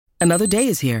Another day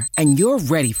is here, and you're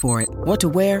ready for it. What to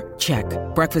wear? Check.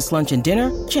 Breakfast, lunch, and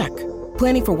dinner? Check.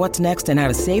 Planning for what's next and how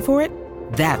to save for it?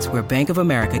 That's where Bank of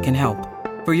America can help.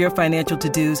 For your financial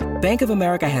to-dos, Bank of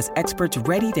America has experts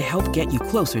ready to help get you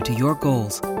closer to your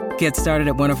goals. Get started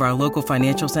at one of our local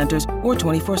financial centers or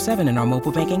 24/7 in our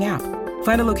mobile banking app.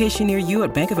 Find a location near you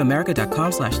at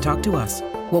bankofamerica.com/talktous.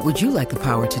 What would you like the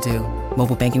power to do?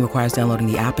 Mobile banking requires downloading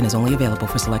the app and is only available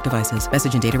for select devices.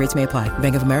 Message and data rates may apply.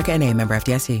 Bank of America N.A., member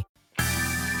FDIC.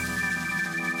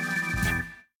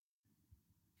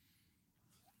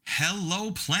 Hello,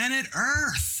 planet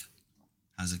Earth.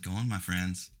 How's it going, my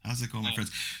friends? How's it going, my friends?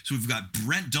 So we've got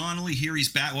Brent Donnelly here. He's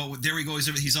back. Well, there we go.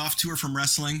 He's off tour from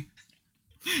wrestling.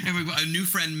 And we've got a new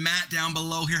friend, Matt, down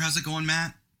below here. How's it going,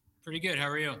 Matt? Pretty good. How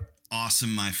are you?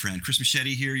 Awesome, my friend. Chris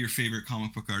Machete here, your favorite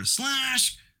comic book artist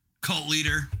 / cult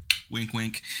leader. Wink,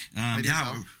 wink.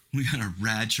 Yeah, we got a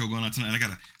rad show going on tonight. I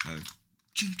got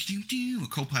a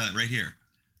co-pilot right here.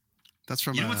 That's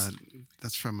from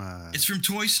it's from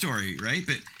Toy Story, right?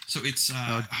 But so it's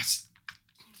that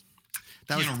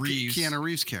Keanu was Reeves. Keanu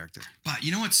Reeves' character. But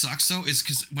you know what sucks though is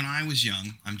because when I was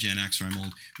young, I'm Gen X or I'm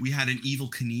old. We had an Evel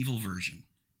Knievel version,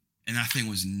 and that thing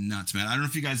was nuts, man. I don't know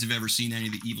if you guys have ever seen any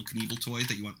of the Evel Knievel toys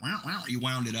that you went wow, you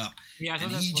wound it up. Yeah, I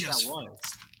thought that's what that was.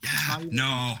 Yeah,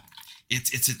 no,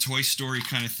 it's a Toy Story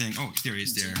kind of thing. Oh, there he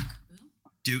is there.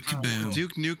 Duke Kaboom.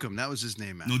 Duke Nukem, that was his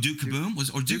name, man. No, Duke Kaboom was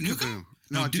Duke Nukem.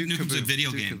 No, Duke Nukem's a video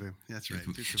game. Kaboom. That's right.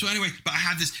 So anyway, but I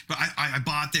had this, but I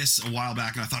bought this a while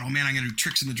back, and I thought, oh man, I'm gonna do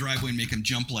tricks in the driveway and make him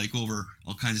jump like over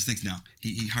all kinds of things. Now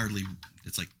he hardly.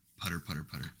 It's like putter.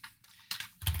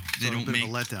 They don't make a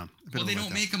letdown. They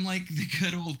don't make them like the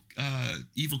good old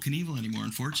Evel Knievel anymore.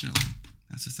 Unfortunately,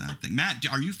 that's a sad thing. Matt,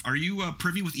 are you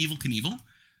privy with Evel Knievel?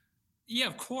 Yeah,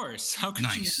 of course. How could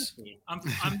you not be? I'm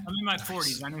in my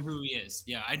 40s. I know who he is.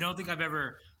 Yeah, I don't think I've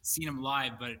ever seen him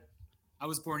live, but I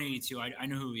was born in 82. I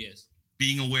know who he is.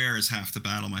 Being aware is half the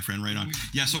battle, my friend. Right on.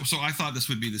 Yeah. So I thought this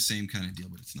would be the same kind of deal,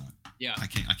 but it's not. Yeah. I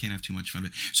can't have too much fun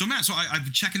with it. So Matt, I've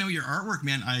been checking out your artwork,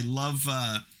 man. I love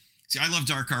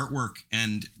dark artwork,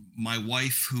 and my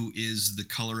wife, who is the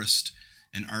colorist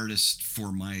and artist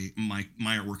for my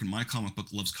artwork and my comic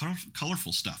book, loves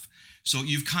colorful stuff. So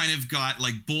you've kind of got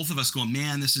like both of us going,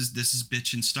 man, this is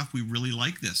bitchin' stuff. We really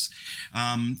like this.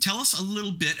 Tell us a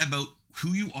little bit about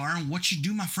who you are and what you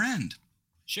do, my friend.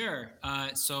 Sure.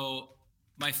 So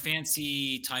my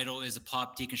fancy title is a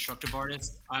pop deconstructive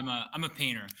artist. I'm a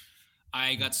painter.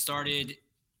 I got started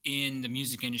in the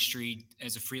music industry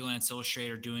as a freelance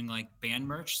illustrator doing like band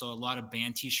merch. So a lot of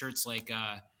band t-shirts, like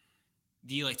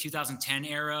the 2010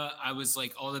 era. I was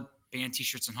like all the band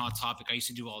t-shirts on Hot Topic. I used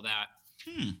to do all that.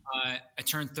 I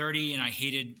turned 30 and I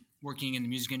hated working in the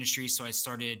music industry. So I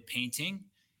started painting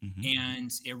and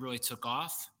it really took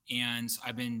off. And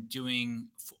I've been doing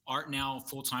art now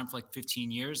full time for like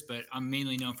 15 years, but I'm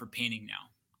mainly known for painting now.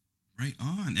 Right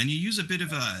on. And you use a bit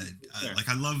of like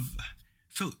I love.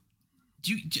 Phil,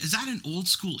 is that an old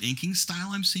school inking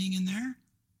style I'm seeing in there?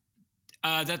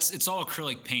 It's all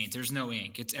acrylic paint. There's no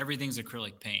ink. Everything's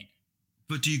acrylic paint.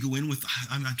 But do you go in with?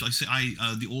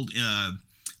 The old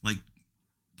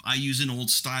I use an old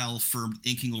style for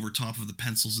inking over top of the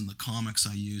pencils in the comics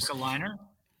I use. Like a liner?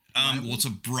 Well, it's a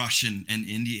brush and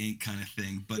Indie ink kind of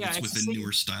thing, but it's with a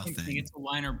newer style thing. It's a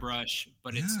liner brush,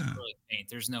 but it's acrylic paint.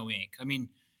 There's no ink. I mean,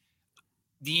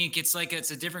 the ink, it's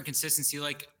a different consistency.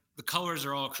 Like the colors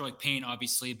are all acrylic paint,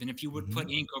 obviously, but if you would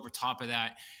put ink over top of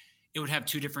that, it would have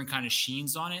two different kind of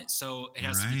sheens on it. So it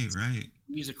has to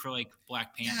use acrylic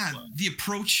black paint. Yeah, the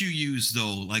approach you use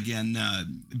though, again,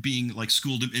 being like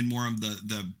schooled in more of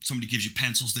the somebody gives you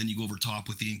pencils, then you go over top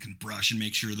with the ink and brush and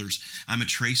make sure I'm a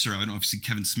tracer. I don't know if you've seen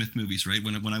Kevin Smith movies, right?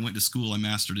 When I went to school, I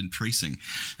mastered in tracing.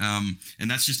 And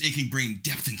that's just inking, bringing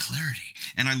depth and clarity.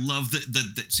 And I love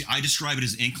see, I describe it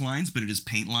as ink lines, but it is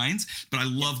paint lines, but I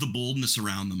love the boldness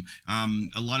around them.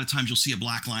 A lot of times you'll see a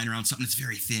black line around something that's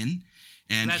very thin.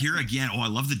 And here again, I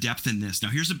love the depth in this. Now,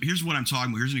 here's what I'm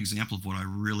talking about. Here's an example of what I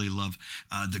really love.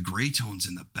 The gray tones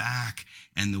in the back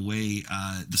and the way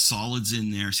the solids in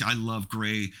there. See, I love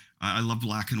gray. I love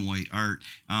black and white art.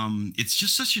 It's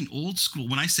just such an old school.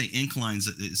 When I say ink lines,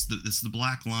 it's the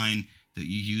black line that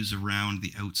you use around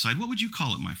the outside. What would you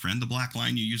call it, my friend? The black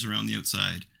line you use around the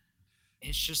outside?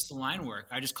 It's just the line work.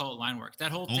 I just call it line work.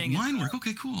 That whole thing. Line work.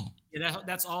 Okay, cool. Yeah,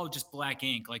 that's all just black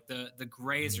ink. Like the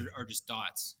grays are just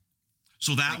dots.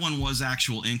 So that one was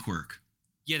actual ink work.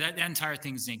 Yeah, that entire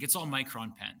thing's ink. It's all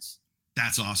micron pens.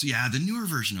 That's awesome. Yeah, the newer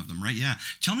version of them, right? Yeah.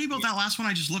 Tell me about that last one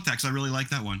I just looked at, because I really like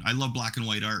that one. I love black and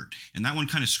white art. And that one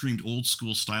kind of screamed old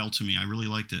school style to me. I really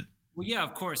liked it. Well, yeah,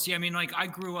 of course. Yeah, I mean, like I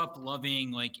grew up loving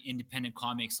like independent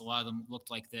comics. A lot of them looked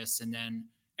like this. And then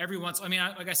every once,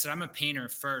 like I said, I'm a painter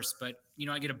first, but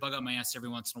I get a bug up my ass every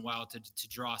once in a while to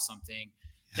draw something.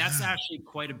 That's actually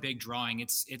quite a big drawing.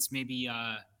 It's maybe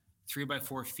 3 by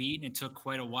 4 feet, and it took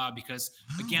quite a while because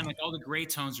again, like all the gray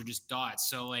tones are just dots.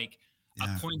 So like a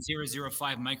 0.005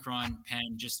 micron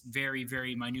pen, just very,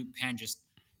 very minute pen, just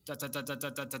dot, dot, dot, dot,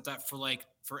 dot, dot, dot, dot for like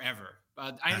forever.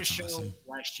 I had a show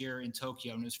last year in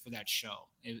Tokyo, and it was for that show.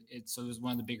 So it was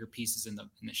one of the bigger pieces in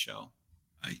the show.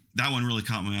 That one really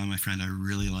caught my eye, my friend. I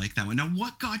really like that one. Now,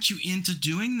 what got you into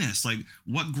doing this? Like,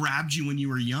 what grabbed you when you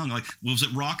were young? Like, was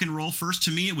it rock and roll first?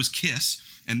 To me, it was Kiss.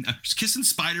 And Kiss and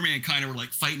Spider-Man kind of were like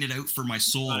fighting it out for my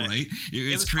soul, right?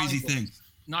 It's a crazy thing.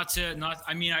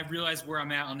 I realized where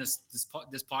I'm at on this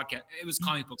podcast. It was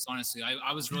comic books, honestly.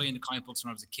 I was really into comic books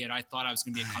when I was a kid. I thought I was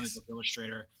going to be a comic book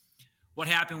illustrator. What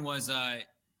happened was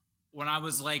when I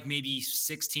was like maybe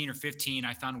 16 or 15,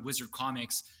 I found Wizard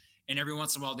Comics. And every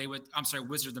once in a while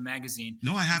Wizard the magazine.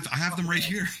 No, I have them right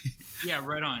here. Yeah,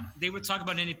 right on. They would talk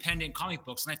about independent comic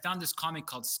books. And I found this comic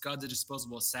called Scud the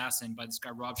Disposable Assassin by this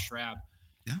guy, Rob Schrab.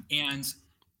 Yeah. And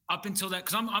up until that,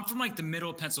 because I'm from like the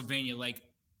middle of Pennsylvania, like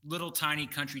little tiny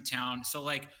country town. So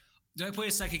like the only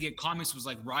place I could get comics was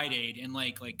like Rite Aid and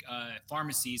like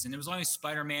pharmacies. And there was only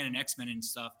Spider-Man and X-Men and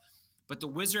stuff. But the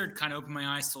Wizard kind of opened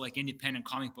my eyes to like independent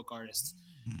comic book artists.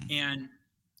 Mm-hmm. And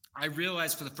I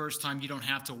realized for the first time you don't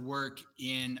have to work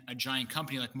in a giant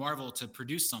company like Marvel to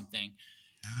produce something.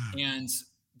 And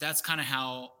that's kind of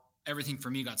how everything for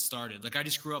me got started. Like I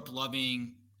just grew up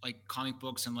loving like comic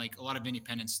books and like a lot of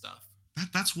independent stuff.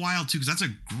 That's wild too, because that's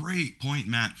a great point,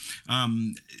 Matt.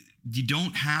 You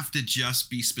don't have to just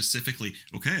be specifically,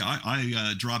 okay,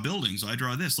 I draw buildings, I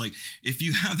draw this. Like if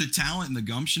you have the talent and the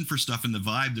gumption for stuff and the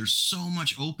vibe, there's so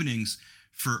much openings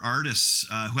for artists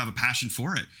who have a passion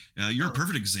for it. You're a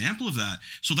perfect example of that.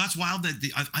 So that's wild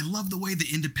that I love the way the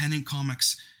independent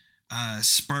comics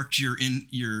sparked your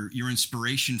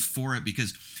inspiration for it,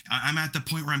 because I'm at the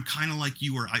point where I'm kind of like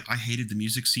you, where I hated the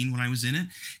music scene when I was in it.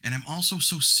 And I'm also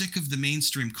so sick of the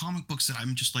mainstream comic books that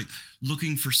I'm just like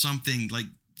looking for something like,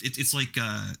 it's like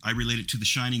I relate it to the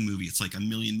Shining movie. It's like a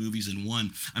million movies in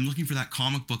one. I'm looking for that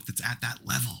comic book that's at that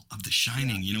level of the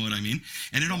Shining. Yeah. You know what I mean?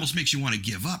 And it almost makes you want to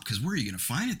give up, because where are you going to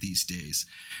find it these days?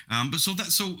 And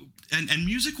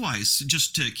music wise,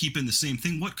 just to keep in the same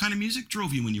thing, what kind of music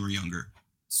drove you when you were younger?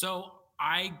 So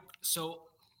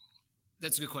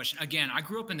that's a good question. Again, I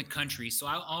grew up in the country, so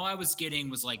all I was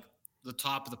getting was like the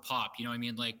top of the pop, you know what I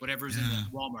mean? Like whatever's in the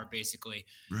Walmart, basically.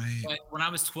 Right. But when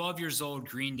I was 12 years old,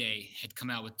 Green Day had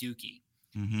come out with Dookie.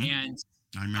 Mm-hmm. And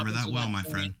I remember that well, my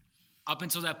friend. Up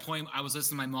until that point, I was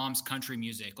listening to my mom's country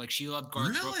music. Like she loved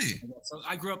Garth Brooks. So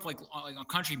I grew up like on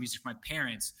country music from my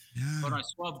parents. Yeah. But when I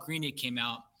was 12, Green Day came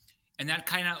out. And that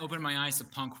kind of opened my eyes to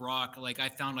punk rock. Like I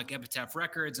found like Epitaph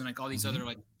Records and like all these other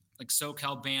like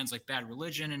SoCal bands like Bad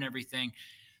Religion and everything.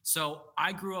 So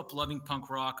I grew up loving punk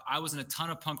rock. I was in a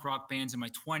ton of punk rock bands in my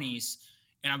 20s,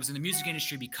 and I was in the music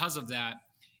industry because of that.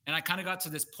 And I kind of got to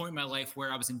this point in my life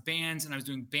where I was in bands and I was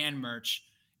doing band merch,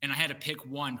 and I had to pick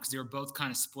one because they were both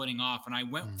kind of splitting off. And I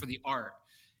went for the art,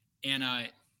 and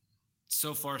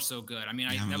so far so good. I mean,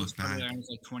 that was probably I was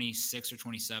like 26 or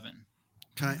 27.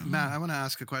 Matt, I want to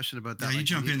ask a question about that. Yeah, you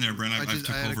jump in there, Brent. I took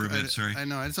over a bit. Sorry. I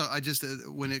know. I just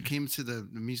when it came to the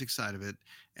music side of it,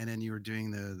 and then you were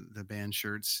doing the band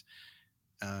shirts,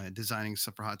 designing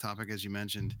stuff for Hot Topic, as you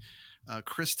mentioned.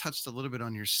 Chris touched a little bit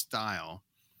on your style.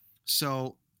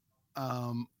 So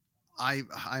I'm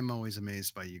always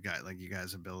amazed by you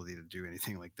guys' ability to do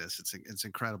anything like this. It's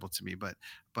incredible to me. But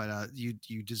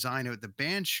you design out the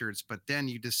band shirts, but then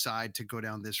you decide to go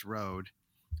down this road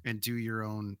and do your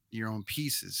own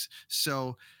pieces.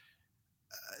 So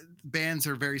bands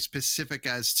are very specific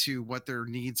as to what their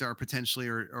needs are potentially,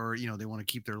 or they want to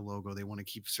keep their logo, they want to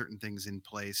keep certain things in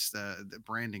place, the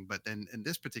branding. But then in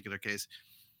this particular case,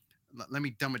 let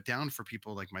me dumb it down for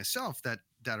people like myself that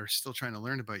are still trying to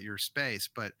learn about your space.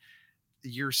 But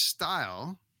your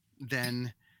style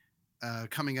then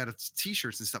coming out of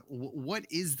t-shirts and stuff, what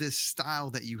is this style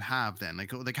that you have then?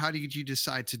 Like how did you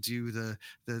decide to do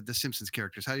the Simpsons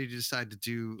characters? How did you decide to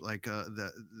do like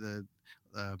the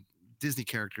Disney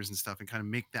characters and stuff, and kind of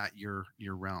make that your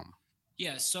realm?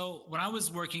 Yeah. So when I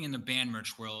was working in the band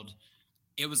merch world,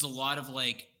 it was a lot of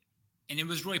like, and it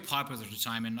was really popular at the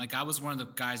time. And like, I was one of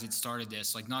the guys that started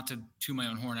this, like not to toot my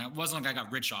own horn. It wasn't like I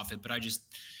got rich off it, but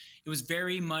it was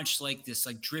very much like this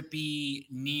like drippy,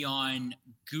 neon,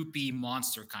 goopy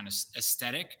monster kind of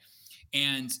aesthetic.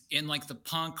 And in like the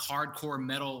punk hardcore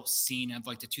metal scene of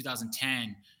like the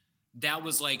 2010, that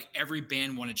was like every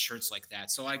band wanted shirts like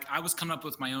that. So like I was coming up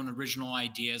with my own original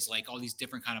ideas, like all these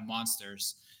different kind of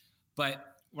monsters.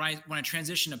 But when I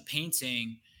transitioned to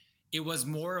painting, It was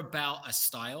more about a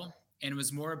style, and it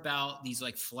was more about these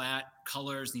like flat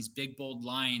colors, these big bold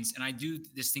lines. And I do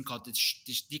this thing called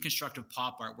this deconstructive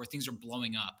pop art where things are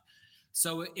blowing up.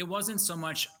 So it wasn't so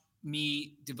much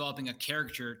me developing a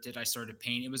character that I started to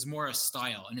paint. It was more a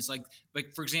style. And it's like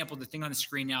for example, the thing on the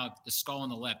screen now, the skull on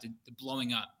the left, the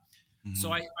blowing up.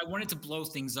 So I wanted to blow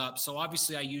things up. So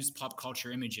obviously I used pop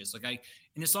culture images. And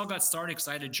this all got started because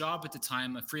I had a job at the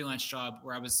time, a freelance job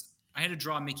where I had to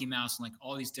draw Mickey Mouse and like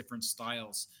all these different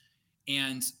styles.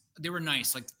 And they were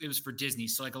nice. Like it was for Disney.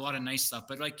 So like a lot of nice stuff,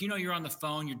 but like, you're on the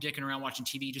phone, you're dicking around watching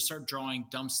TV, you just start drawing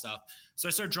dumb stuff. So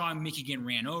I started drawing Mickey getting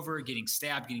ran over, getting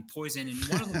stabbed, getting poisoned. And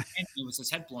one of them was his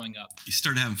head blowing up. You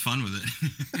started having fun with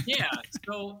it. Yeah.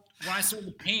 So when I started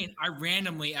to paint, I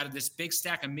randomly out of this big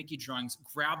stack of Mickey drawings,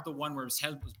 grabbed the one where his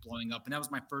head was blowing up. And that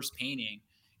was my first painting.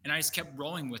 And I just kept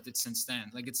rolling with it since then.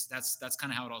 Like that's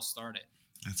kind of how it all started.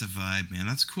 That's a vibe, man.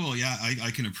 That's cool. Yeah, I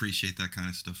can appreciate that kind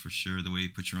of stuff for sure. The way you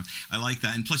put your own, I like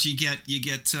that. And plus, you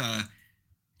get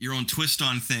your own twist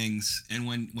on things.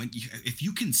 And if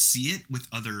you can see it with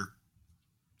other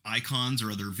icons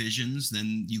or other visions,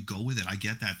 then you go with it. I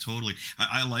get that totally.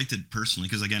 I liked it personally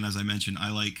because, again, as I mentioned,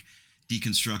 I like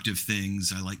deconstructive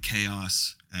things. I like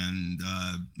chaos, and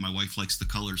my wife likes the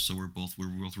colors, so we both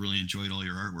really enjoyed all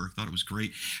your artwork. Thought it was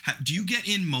great. Do you get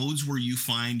in modes where you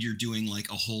find you're doing like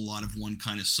a whole lot of one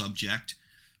kind of subject,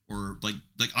 or like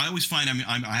I always find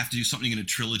I have to do something in a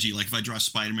trilogy. Like if I draw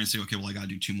Spider-Man, I say, okay, well I got to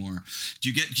do 2 more. Do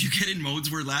you get in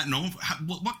modes where that? No,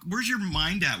 where's your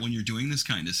mind at when you're doing this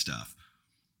kind of stuff?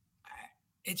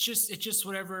 It's just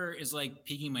whatever is like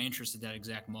piquing my interest at that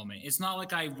exact moment. It's not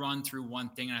like I run through one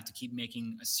thing and I have to keep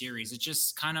making a series. It's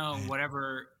just kind of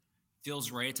whatever feels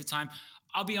right at the time.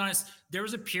 I'll be honest. There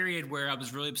was a period where I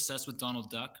was really obsessed with Donald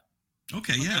Duck.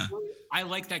 Okay. Yeah. I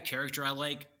like that character. I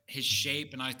like his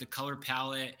shape and I like the color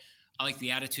palette. I like the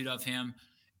attitude of him.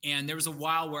 And there was a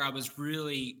while where I was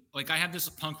really like, I have this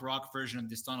punk rock version of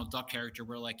this Donald Duck character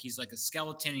where like, he's like a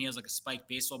skeleton and he has like a spiked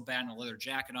baseball bat and a leather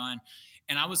jacket on.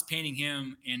 And I was painting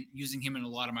him and using him in a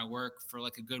lot of my work for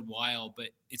like a good while, but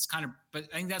I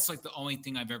think that's like the only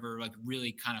thing I've ever like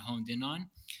really kind of honed in on.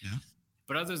 Yeah.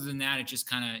 But other than that, it just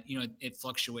kind of, it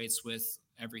fluctuates with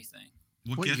everything.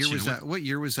 What year was that? What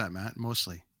year was that, Matt?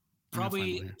 Mostly.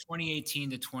 Probably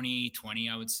 2018 to 2020,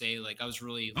 I would say. Like I was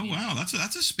really. Oh wow, that's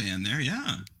a span there,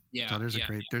 yeah. Yeah. So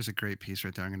there's a great piece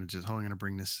right there. I'm gonna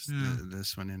bring this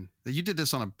one in. You did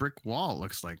this on a brick wall. It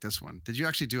looks like this one. Did you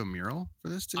actually do a mural for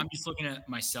this too? I'm just looking at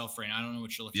myself right now. I don't know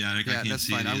what you're looking at. I can't that's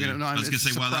see fine. I was gonna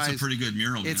say, wow, that's a pretty good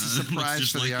mural. It's a surprise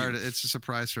for the art. It's a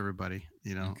surprise for everybody.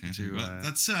 Okay.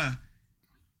 That's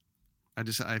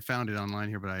I found it online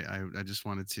here, but I just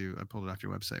wanted to. I pulled it off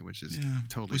your website, which is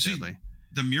totally deadly.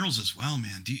 The murals as well,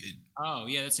 man. Oh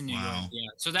yeah, that's in New York. Yeah,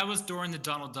 so that was during the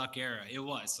Donald Duck era. It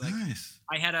was like nice.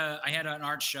 I had an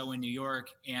art show in New York,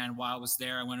 and while I was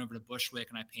there, I went over to Bushwick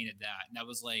and I painted that. And that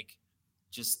was like,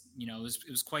 just it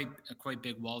was quite a quite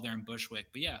big wall there in Bushwick.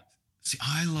 But yeah. See,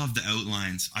 I love the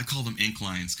outlines. I call them ink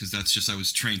lines because that's just I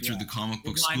was trained through the comic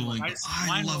book schooling.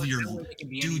 I love your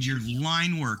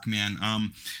line work, man.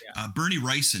 Bernie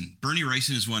Wrightson. Bernie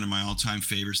Wrightson is one of my all-time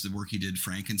favorites. The work he did,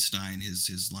 Frankenstein,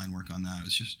 his line work on that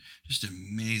was just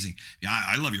amazing. Yeah,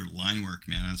 I love your line work,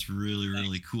 man. That's really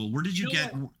really cool. Where did you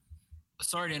get?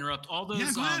 Sorry to interrupt. All those.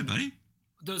 Yeah, go ahead, buddy.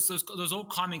 Those old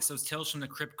comics, those Tales from the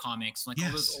Crypt comics, like all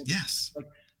those old, like,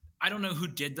 I don't know who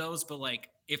did those, but like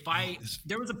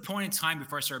there was a point in time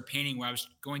before I started painting where I was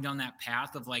going down that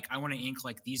path of like, I want to ink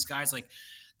like these guys, like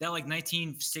that, like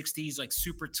 1960s, like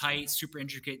super tight, super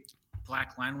intricate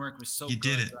black line work was so good. You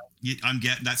did it. I'm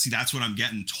getting that. See, that's what I'm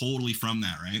getting totally from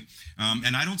that. Right.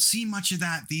 And I don't see much of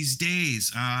that these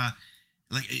days.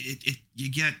 Like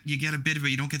you get a bit of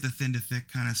it. You don't get the thin to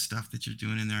thick kind of stuff that you're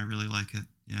doing in there. I really like it.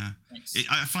 Yeah.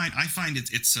 I find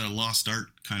it's a lost art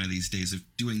kind of these days of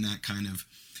doing that kind of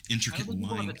intricate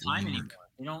line work.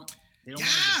 They don't.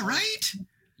 Yeah, right.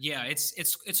 Yeah,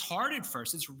 it's hard at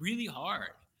first. It's really hard.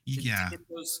 To get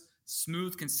those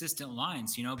smooth, consistent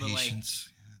lines, but patience,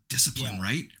 discipline,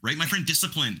 right? Right, my friend,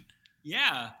 discipline.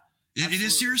 Yeah. It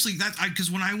is seriously that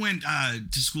because when I went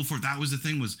to school for it, that was the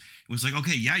thing it was like,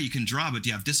 okay, yeah, you can draw, but do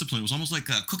you have discipline? It was almost like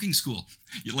a cooking school.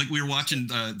 Like we were watching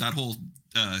that whole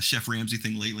Chef Ramsay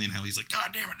thing lately and how he's like,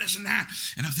 God damn it, this and that.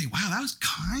 And I'm thinking, wow, that was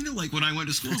kind of like when I went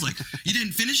to school. It's like, you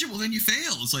didn't finish it? Well, then you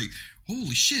fail. It's like,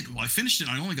 holy shit. Well, I finished it.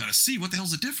 I only got a C. What the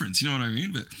hell's the difference? You know what I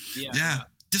mean? But yeah.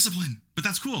 Discipline, but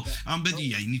that's cool. But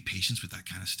yeah, you need patience with that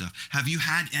kind of stuff. Have you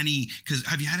had any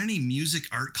music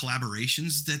art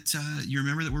collaborations that you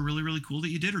remember that were really, really cool that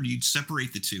you did, or do you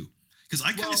separate the two? Because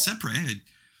I kind of separate.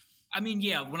 I mean,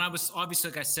 yeah, when I was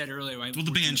obviously, like I said earlier, right? Well,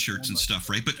 the band shirts and stuff,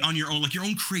 right? But on your own, like your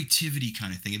own creativity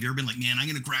kind of thing. Have you ever been like, man, I'm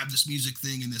going to grab this music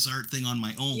thing and this art thing on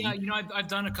my own? Yeah, I've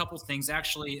done a couple things.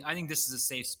 Actually, I think this is a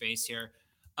safe space here.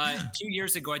 2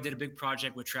 years ago, I did a big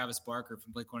project with Travis Barker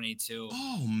from Blink-182.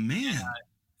 Oh, man.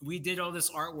 We did all this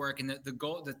artwork, and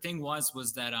the thing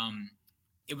was that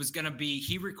it was gonna be,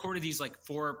 he recorded these like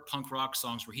 4 punk rock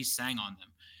songs where he sang on them,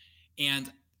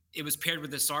 and it was paired with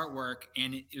this artwork,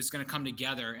 and it was gonna come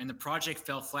together, and the project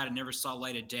fell flat and never saw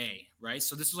light of day, right?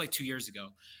 So this was like 2 years ago.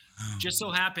 Just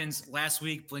so happens last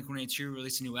week Blink-182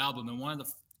 released a new album, and one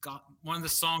of the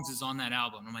songs is on that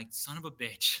album. I'm like, son of a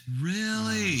bitch.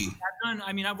 Really?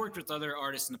 I've worked with other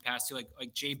artists in the past too,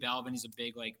 like J Balvin. He's a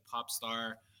big like pop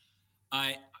star.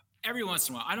 Every once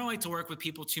in a while, I don't like to work with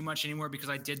people too much anymore because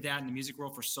I did that in the music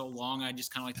world for so long. I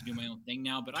just kind of like to do my own thing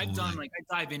now. But I've done like,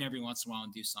 I dive in every once in a while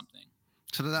and do something.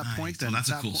 So to that point, then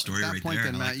that's a cool story right there.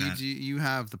 Then, Matt, like you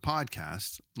have the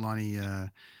podcast. Lonnie,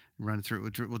 run through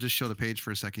it. We'll just show the page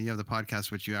for a second. You have the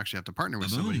podcast, which you actually have to partner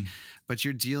with somebody, but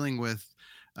you're dealing with.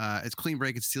 It's Clean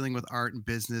Break. It's dealing with art and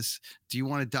business. Do you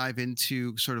want to dive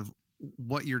into sort of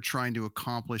what you're trying to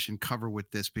accomplish and cover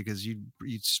with this? Because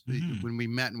when we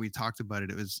met and we talked about it,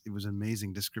 it was an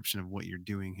amazing description of what you're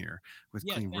doing here with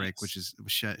Clean Break, which is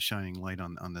shining light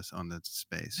on that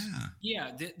space.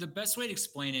 Yeah. The best way to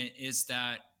explain it is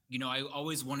that, I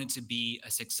always wanted to be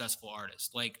a successful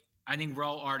artist. Like, I think we're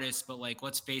all artists, but like,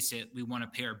 let's face it, we want to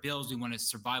pay our bills. We want to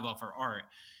survive off our art.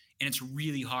 And it's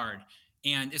really hard.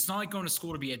 And it's not like going to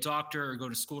school to be a doctor or go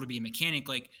to school to be a mechanic.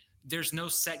 Like, there's no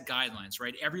set guidelines,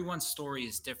 right? Everyone's story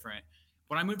is different.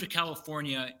 When I moved to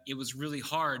California, it was really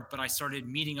hard, but I started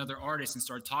meeting other artists and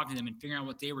started talking to them and figuring out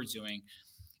what they were doing.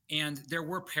 And there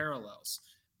were parallels.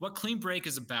 What Clean Break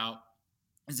is about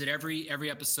is that every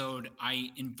episode,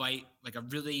 I invite like a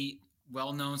really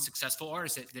well-known, successful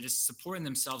artist that is supporting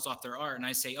themselves off their art. And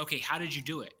I say, okay, how did you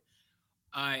do it?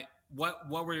 What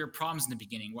were your problems in the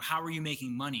beginning? Well, how were you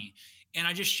making money? And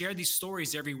I just share these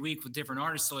stories every week with different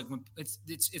artists. So like, when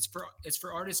it's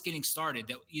for artists getting started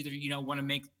that either, want to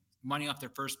make money off their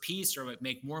first piece or like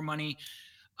make more money.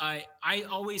 I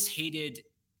always hated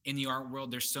in the art world,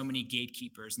 there's so many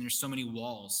gatekeepers and there's so many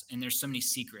walls and there's so many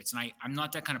secrets. And I'm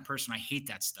not that kind of person. I hate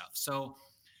that stuff. So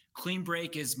Clean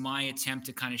Break is my attempt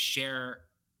to kind of share,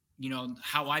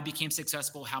 how I became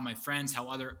successful, how my friends, how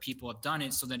other people have done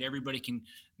it, so that everybody can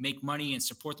make money and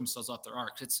support themselves off their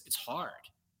art. It's hard.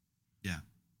 Yeah.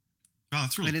 Oh,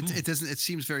 that's really cool. It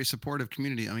seems very supportive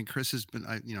community. I mean, Chris has been,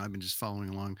 I've been just following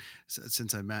along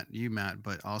since I met you, Matt,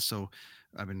 but also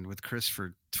I've been with Chris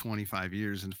for 25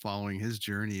 years and following his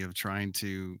journey of trying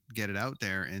to get it out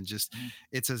there. And just,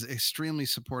 it's an extremely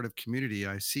supportive community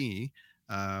I see,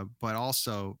 but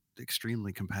also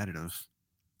extremely competitive.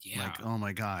 Yeah. Like, oh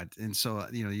my God. And so,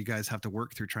 you guys have to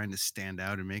work through trying to stand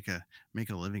out and make a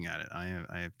living at it.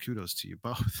 I have kudos to you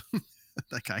both.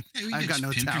 Like I've got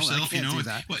no talent. Yourself, I can't do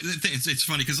that. Well, it's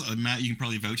funny because Matt, you can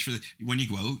probably vouch for when you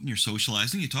go out and you're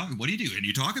socializing, you talk. What do you do? And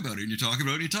you talk about it, and you talk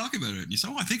about it, and you talk about it. And you say,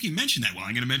 "Oh, I think you mentioned that." Well,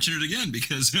 I'm going to mention it again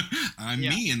because I'm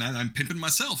me, and I'm pimping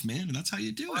myself, man. And that's how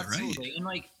you do it, right? And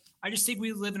like, I just think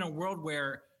we live in a world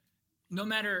where no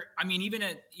matter, I mean,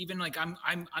 even like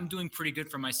I'm doing pretty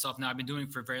good for myself now. I've been doing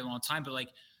it for a very long time, but like,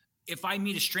 if I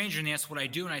meet a stranger and they ask what I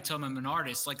do and I tell them I'm an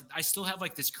artist, like I still have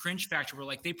like this cringe factor where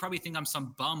like they probably think I'm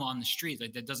some bum on the street,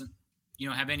 like that doesn't,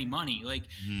 have any money. Like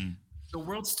the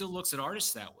world still looks at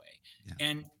artists that way. Yeah.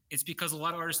 And it's because a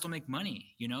lot of artists don't make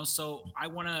money, So I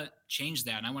want to change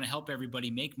that. And I want to help everybody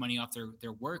make money off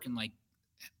their work and like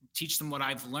teach them what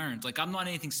I've learned. Like I'm not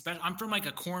anything special. I'm from like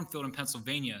a cornfield in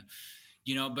Pennsylvania,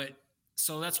 but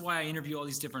so that's why I interview all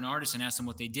these different artists and ask them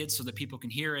what they did so that people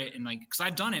can hear it. And like, because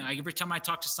I've done it. Like every time I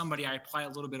talk to somebody, I apply a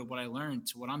little bit of what I learned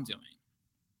to what I'm doing.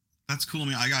 That's cool. I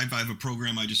mean, I have a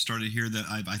program I just started here that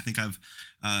I think I've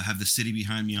have the city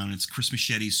behind me on. It's Chris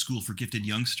Machete's School for Gifted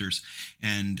Youngsters,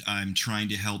 and I'm trying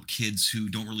to help kids who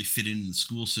don't really fit in the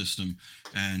school system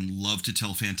and love to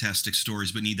tell fantastic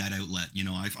stories but need that outlet.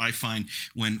 I find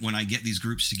when I get these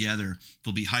groups together,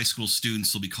 there'll be high school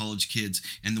students, there'll be college kids,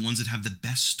 and the ones that have the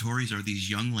best stories are these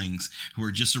younglings who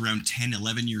are just around 10,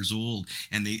 11 years old,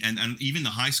 and they and even the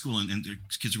high school and the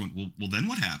kids are going, well, then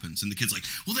what happens? And the kid's like,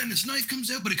 well, then this knife comes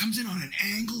out, but it comes in on an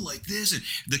angle like this, and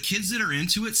the kids that are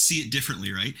into it see it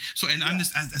differently, right? So, and I'm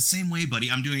just the same way,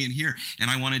 buddy. I'm doing it here, and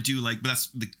I want to do but that's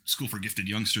the School for Gifted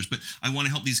Youngsters. But I want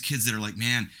to help these kids that are like,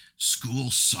 man,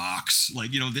 school sucks.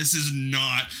 Like, this is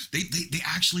not. They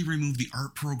actually removed the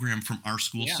art program from our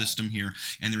school system here,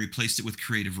 and they replaced it with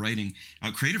creative writing.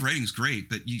 Creative writing is great,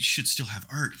 but you should still have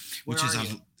art, which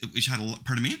had a.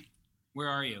 Pardon me. Where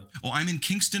are you? Oh, I'm in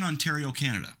Kingston, Ontario,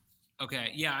 Canada.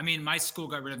 Okay. Yeah. I mean, my school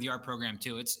got rid of the art program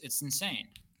too. It's insane.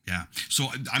 Yeah. So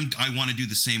I want to do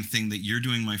the same thing that you're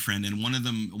doing, my friend. And one of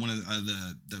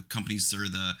the companies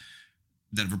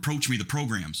that have approached me, the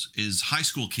programs, is high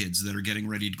school kids that are getting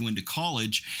ready to go into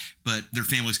college, but their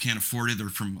families can't afford it. They're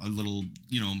from a little,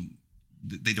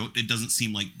 it doesn't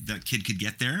seem like that kid could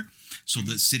get there. So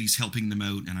the city's helping them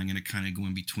out, and I'm going to kind of go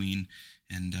in between.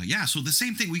 And so the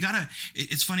same thing.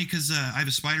 It's funny because I have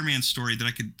a Spider-Man story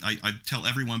that I'd tell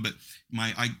everyone, but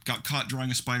I got caught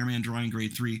drawing a Spider-Man drawing in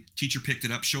grade 3. Teacher picked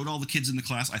it up, showed all the kids in the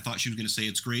class. I thought she was going to say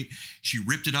it's great. She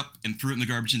ripped it up and threw it in the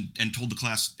garbage and told the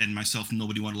class and myself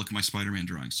nobody wanted to look at my Spider-Man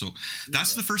drawing. So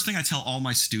that's the first thing I tell all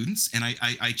my students. And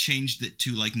I changed it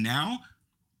to like now.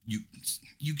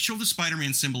 You show the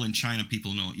Spider-Man symbol in China,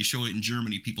 people know it. You show it in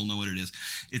Germany, people know what it is.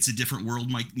 It's a different world.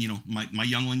 My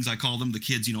younglings, I call them, the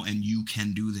kids, and you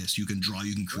can do this. You can draw,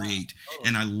 you can create. Yeah, totally.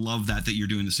 And I love that you're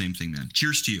doing the same thing, man.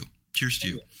 Cheers to you. Cheers to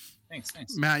you. Thanks.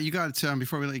 Matt, you got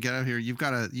before we let you get out here, you've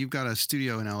got a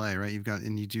studio in LA, right?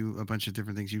 And you do a bunch of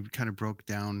different things. You kind of broke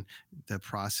down the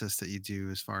process that you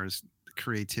do as far as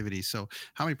creativity. So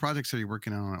how many projects are you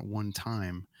working on at one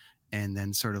time? And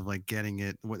then sort of like getting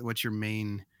it, what's your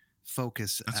main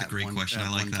focus? That's a great question. I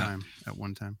like that. At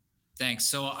one time. Thanks.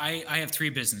 So I have 3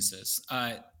 businesses.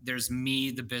 There's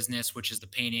me, the business, which is the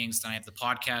paintings. Then I have the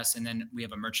podcast, and then we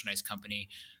have a merchandise company.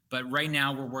 But right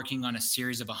now we're working on a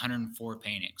series of 104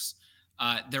 paintings.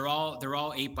 They're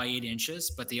all 8 by 8 inches,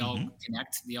 but they all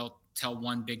connect. They all tell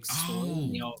one big story.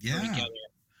 And they all go together.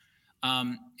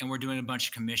 And we're doing a bunch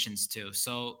of commissions too.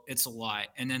 So it's a lot.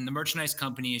 And then the merchandise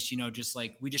company is, just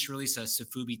like we just released a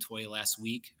Sofubi toy last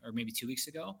week or maybe 2 weeks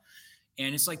ago.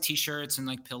 And it's like t-shirts and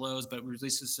like pillows, but we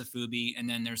released a Sofubi, and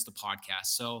then there's the podcast.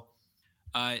 So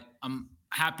I'm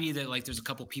happy that like there's a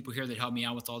couple people here that help me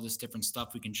out with all this different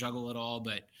stuff. We can juggle it all,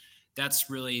 but that's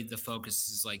really the focus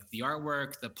is like the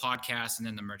artwork, the podcast, and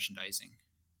then the merchandising.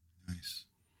 Nice.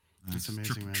 That's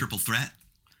amazing, man. Triple threat.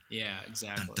 Yeah,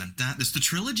 exactly. Dun, dun, dun. It's the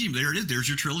trilogy. There it is. There's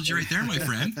your trilogy right there, my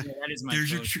friend. Yeah, that is my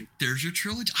there's your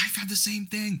trilogy. I've had the same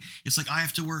thing. It's like I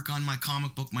have to work on my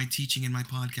comic book, my teaching, and my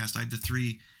podcast. I have the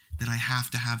 3 that I have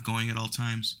to have going at all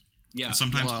times. Yeah. And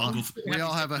sometimes I'll go. We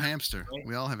all have a hamster.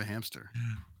 We all have a hamster.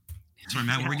 Yeah. Sorry,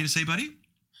 Matt. What were you going to say, buddy?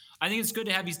 I think it's good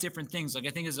to have these different things. Like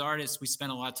I think as artists, we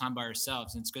spend a lot of time by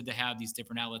ourselves, and it's good to have these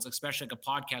different outlets, especially like a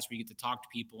podcast where you get to talk to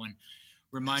people and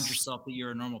remind yourself that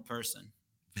you're a normal person.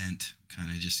 Vent, kind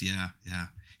of just yeah.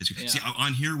 It's good. Yeah. See,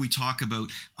 on here we talk about.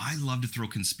 I love to throw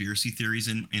conspiracy theories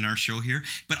in our show here,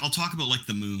 but I'll talk about like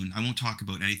the moon. I won't talk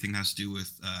about anything that has to do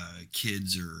with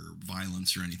kids or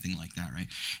violence or anything like that, right?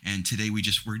 And today we're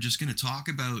just going to talk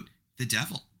about the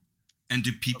devil. And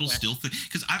do people still think?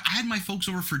 Because I had my folks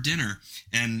over for dinner,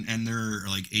 and they're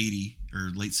like 80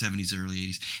 or late 70s, early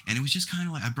 80s, and it was just kind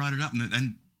of like I brought it up,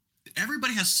 and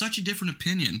everybody has such a different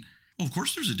opinion. Oh, of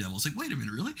course there's a devil. It's like, wait a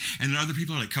minute, really? And then other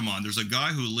people are like, come on, there's a guy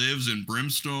who lives in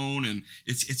brimstone, and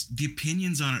it's the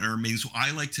opinions on it are amazing. So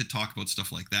I like to talk about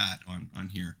stuff like that on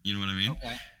here. You know what I mean?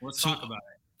 Okay, let's talk about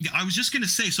it. Yeah, I was just gonna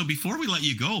say. So before we let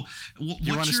you go,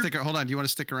 you want to stick? Hold on. Do you want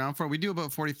to stick around for? We do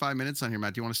about 45 minutes on here,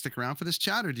 Matt. Do you want to stick around for this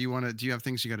chat, or do you have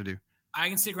things you got to do? I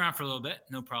can stick around for a little bit,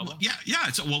 no problem. Well, yeah.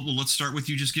 Well, let's start with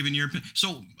you just giving your opinion.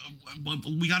 So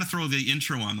we got to throw the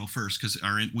intro on though first because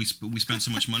we spent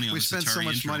so much money on we this. spent so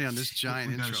much money on this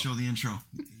giant intro. We got to show the intro.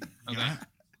 Okay.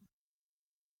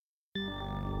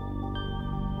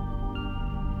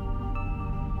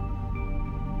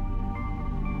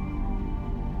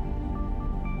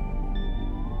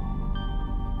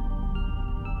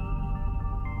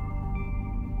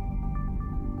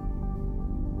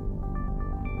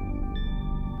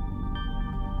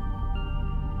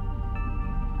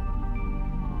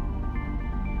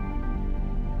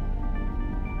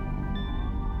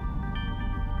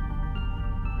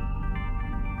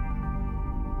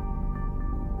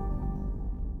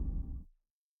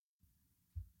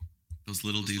 Those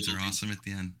little dudes are awesome at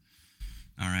the end.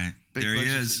 All right. There he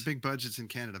is. Big budgets in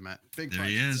Canada, Matt. There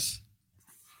he is.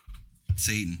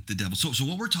 Satan, the devil. So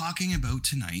what we're talking about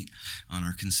tonight on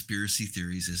our conspiracy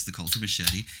theories is the cult of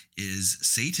machete is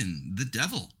Satan, the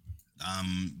devil.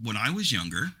 When I was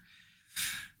younger,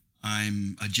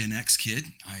 I'm a Gen X kid.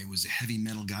 I was a heavy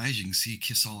metal guy. As you can see,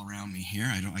 Kiss all around me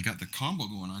here. I got the combo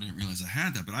going on. I didn't realize I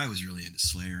had that, but I was really into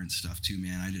Slayer and stuff too,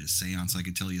 man. I did a seance I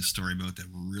could tell you a story about that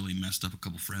really messed up a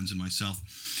couple friends and myself.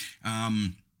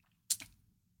 When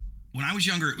I was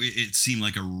younger, it seemed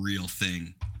like a real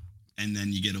thing. And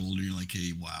then you get older and you're like,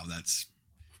 hey, wow, that's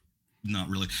not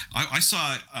really. I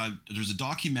saw there's a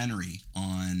documentary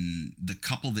on the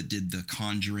couple that did The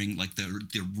Conjuring, like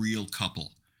the real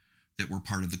couple that were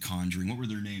part of The Conjuring. What were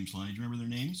their names, Lonnie? Do you remember their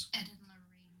names? Ed and Lorraine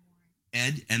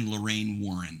Ed and Lorraine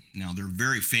Warren. Now, they're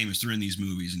very famous. They're in these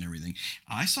movies and everything.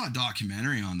 I saw a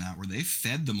documentary on that where they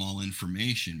fed them all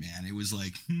information, man. It was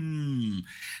like,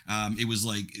 it was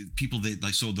like people that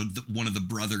like, so the one of the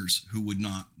brothers who would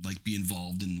not like be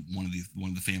involved in one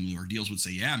of the family ordeals would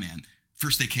say, yeah, man,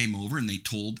 first they came over and they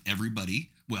told everybody,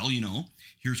 well, you know,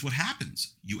 here's what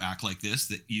happens. You act like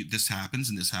this, this happens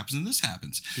and this happens and this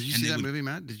happens. Did you see that movie,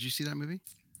 Matt? Did you see that movie?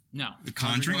 No. The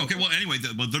Conjuring. Okay. Well, anyway,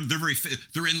 they're very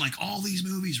they're in like all these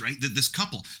movies, right? This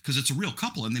couple, because it's a real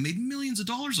couple, and they made millions of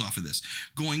dollars off of this,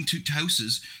 going to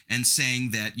houses and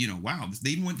saying that, you know, wow,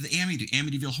 they even went to the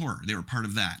Amityville Horror. They were part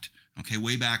of that. Okay,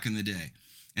 way back in the day,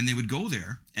 and they would go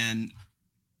there, and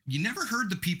you never heard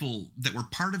the people that were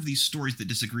part of these stories that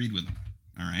disagreed with them.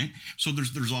 All right. So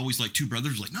there's always like two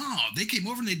brothers like, no, they came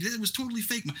over and they did it was totally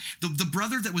fake. The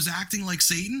brother that was acting like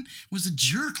Satan was a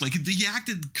jerk. Like he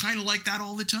acted kind of like that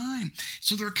all the time.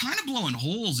 So they're kind of blowing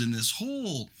holes in this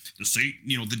whole Satan,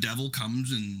 you know, the devil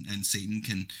comes and Satan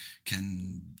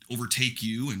can overtake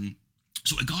you. And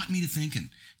so it got me to thinking,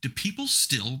 do people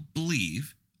still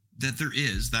believe that there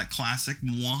is that classic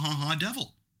mwahaha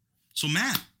devil? So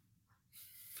Matt,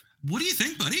 what do you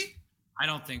think, buddy? I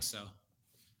don't think so.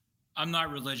 I'm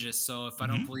not religious, so if I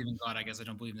don't believe in God, I guess I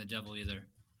don't believe in the devil either.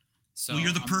 So well,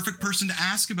 you're the perfect person to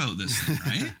ask about this thing,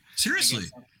 right? Seriously.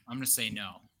 I'm going to say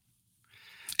no.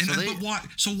 And but why?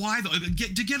 So why though?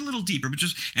 To get a little deeper, but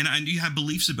just and you have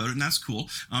beliefs about it, and that's cool.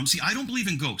 See, I don't believe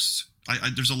in ghosts.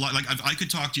 There's a lot. Like I could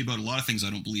talk to you about a lot of things I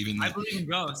don't believe in. I believe in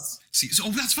ghosts. See, so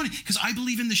that's funny because I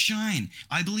believe in the shine.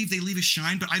 I believe they leave a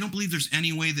shine, but I don't believe there's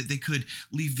any way that they could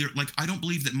leave their. Like I don't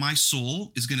believe that my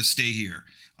soul is going to stay here.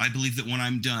 I believe that when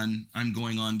I'm done, I'm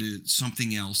going on to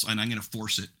something else, and I'm going to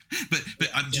force it. But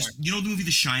I'm just, you know, the movie The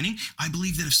Shining. I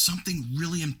believe that if something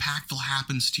really impactful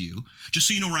happens to you, just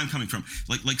so you know where I'm coming from,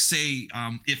 like say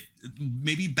if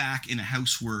maybe back in a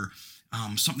house where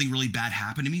something really bad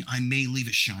happened to me, I may leave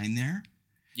a shine there.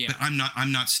 Yeah. But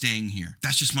I'm not staying here.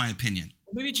 That's just my opinion.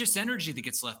 Maybe it's just energy that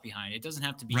gets left behind. It doesn't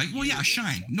have to be right. Well, yeah, a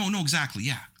shine. No, exactly.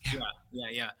 Yeah.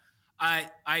 I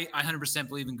 100%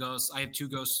 believe in ghosts. I have 2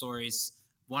 ghost stories.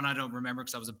 One I don't remember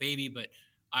because I was a baby, but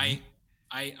I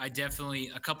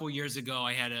definitely a couple years ago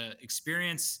I had a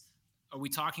experience. Are we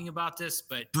talking about this?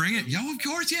 But bring it. Yeah, of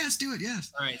course. Yes, do it.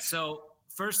 Yes. All right. So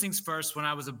first things first, when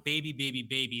I was a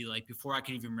baby, like before I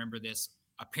could even remember this,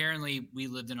 apparently we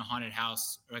lived in a haunted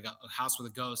house, or like a house with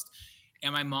a ghost.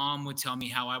 And my mom would tell me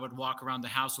how I would walk around the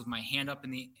house with my hand up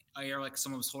in the air like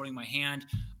someone was holding my hand.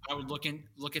 I would look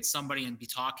at somebody and be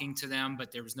talking to them,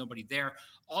 but there was nobody there.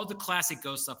 All the classic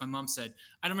ghost stuff. My mom said,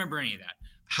 I don't remember any of that.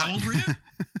 How old were you?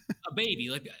 A baby.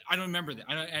 Like I don't remember that.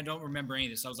 I don't remember any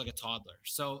of this. I was like a toddler.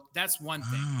 So that's one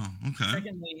thing. Oh, okay.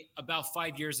 Secondly, about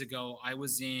 5 years ago, I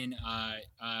was in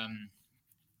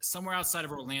somewhere outside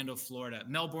of Orlando, Florida,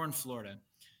 Melbourne, Florida.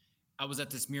 I was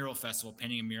at this mural festival,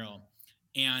 painting a mural.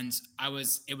 And there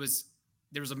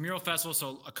was a mural festival.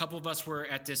 So a couple of us were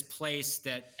at this place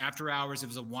that after hours, it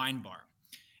was a wine bar,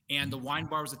 and the wine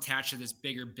bar was attached to this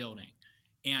bigger building.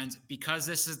 And because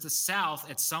this is the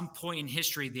South, at some point in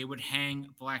history, they would hang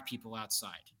Black people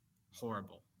outside.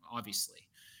 Horrible, obviously.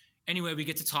 Anyway, we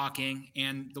get to talking,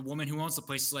 and the woman who owns the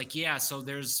place is like, yeah, so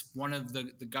there's one of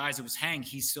the guys that was hanged.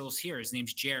 He still's here. His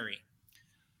name's Jerry.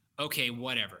 Okay,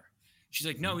 whatever. She's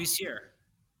like, no, he's here.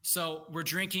 So we're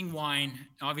drinking wine.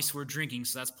 Obviously, we're drinking,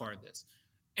 so that's part of this.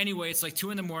 Anyway, it's like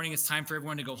 2 a.m. It's time for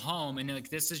everyone to go home. And like,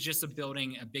 this is just a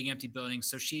building, a big empty building.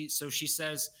 So she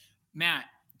says, Matt,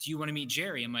 do you want to meet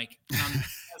Jerry? I'm like,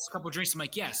 a couple of drinks. I'm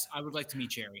like, yes, I would like to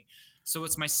meet Jerry. So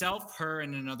it's myself, her,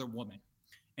 and another woman.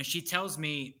 And she tells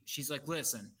me, she's like,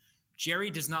 listen,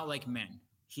 Jerry does not like men.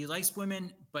 He likes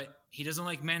women, but he doesn't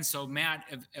like men. So Matt,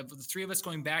 if the 3 of us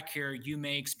going back here, you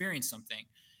may experience something.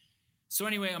 So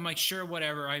anyway, I'm like, sure,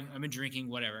 whatever. I've been drinking,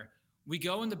 whatever. We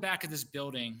go in the back of this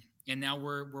building, and now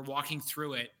we're walking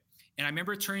through it. And I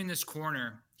remember turning this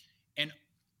corner, and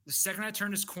the second I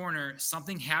turned this corner,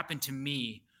 something happened to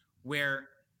me where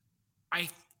I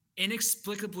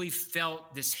inexplicably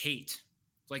felt this hate,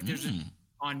 like there's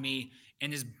on me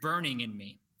and this burning in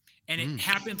me. And it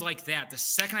happened like that. The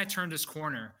second I turned this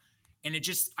corner, and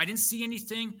I didn't see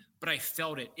anything, but I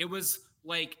felt it. It was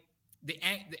like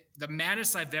the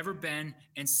maddest I've ever been,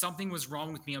 and something was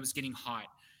wrong with me. I was getting hot.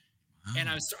 And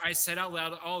I said out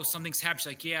loud, oh, something's happened. She's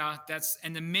like, yeah,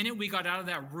 and the minute we got out of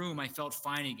that room, I felt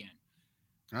fine again.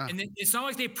 And then, it's not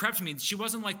like they prepped me. She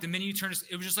wasn't like, the minute you turn,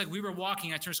 it was just like we were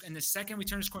walking. And the second we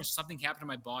turned this corner, something happened to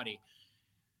my body.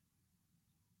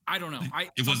 I don't know.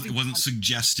 It wasn't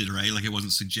suggested, right? Like it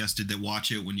wasn't suggested that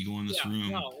watch it when you go in this room.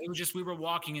 No, it was just we were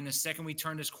walking, and the second we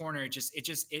turned this corner,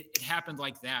 it happened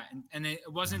like that. And it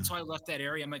wasn't until I left that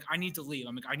area. I'm like, I need to leave.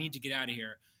 I'm like, I need to get out of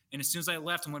here. And as soon as I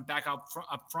left and went back up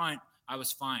front, I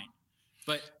was fine.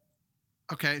 But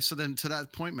okay, so then to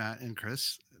that point, Matt and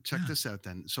Chris, check this out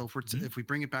then. So if we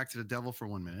bring it back to the devil for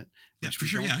 1 minute, which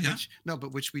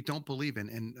we don't believe in.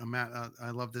 And Matt,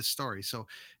 I love this story. So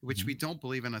which we don't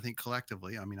believe in, I think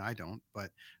collectively. I mean, I don't,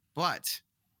 but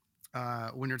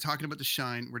when you're talking about the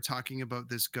shine, we're talking about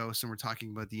this ghost and we're talking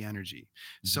about the energy.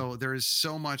 So there is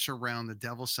so much around the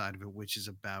devil side of it, which is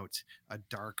about a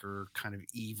darker kind of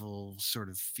evil sort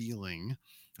of feeling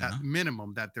at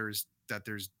minimum that there's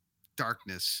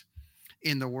darkness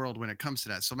in the world when it comes to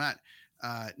that. So Matt,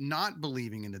 not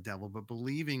believing in the devil, but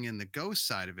believing in the ghost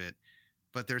side of it,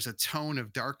 but there's a tone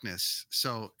of darkness.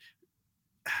 So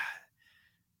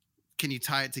can you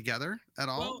tie it together at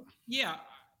all? Well, yeah.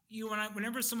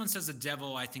 Whenever someone says the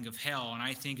devil, I think of hell, and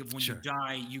I think of when you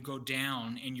die, you go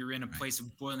down and you're in a place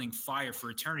of boiling fire for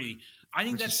eternity. I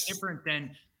think that's different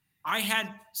than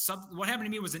what happened to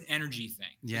me was an energy thing.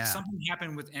 Yeah. Like something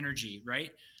happened with energy,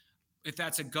 right? If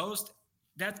that's a ghost,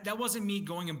 that wasn't me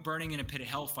going and burning in a pit of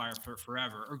hellfire for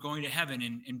forever, or going to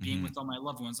heaven and being with all my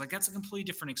loved ones. Like that's a completely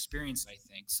different experience, I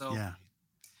think. So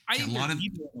I think there's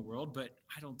evil in the world, but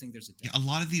I don't think there's a devil. Yeah, a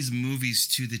lot of these movies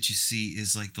too that you see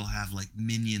is like they'll have like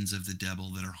minions of the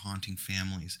devil that are haunting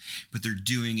families, but they're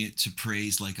doing it to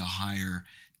praise like a higher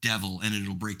devil, and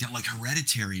it'll break down. Like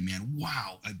Hereditary, man.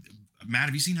 Wow. Matt,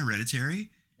 have you seen Hereditary?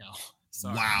 No.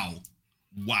 Sorry.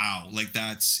 Wow. Like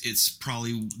it's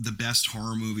probably the best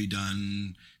horror movie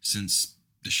done since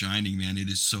The Shining, man. It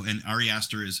is so, and Ari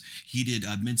Aster he did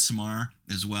Midsommar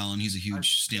as well, and he's a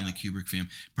huge Stanley Kubrick fan.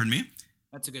 Pardon me?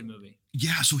 That's a good movie.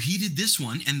 Yeah, so he did this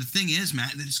one, and the thing is,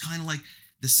 Matt, that it's kind of like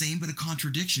the same but a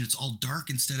contradiction. It's all dark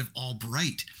instead of all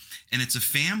bright, and it's a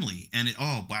family, and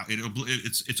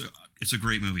it's a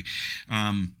great movie.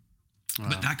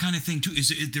 But that kind of thing too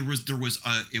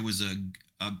it was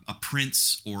a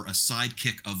prince or a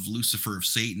sidekick of Lucifer, of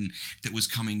Satan, that was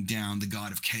coming down, the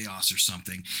god of chaos or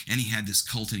something, and he had this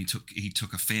cult, and he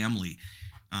took a family.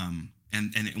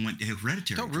 And it went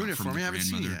Hereditary. Don't ruin it for me. I haven't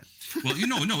seen it yet. Well,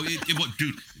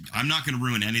 dude, I'm not going to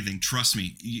ruin anything. Trust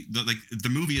me. The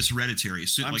movie is Hereditary.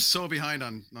 So, I'm so behind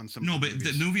on some. No, but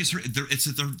the movie is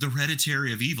the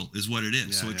Hereditary of evil is what it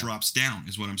is. So it drops down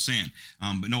is what I'm saying.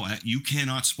 But no, you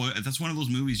cannot spoil. That's one of those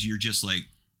movies you're just like.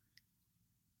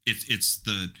 It's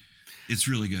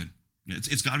really good.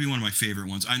 It's got to be one of my favorite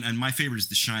ones. And my favorite is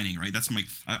The Shining. Right.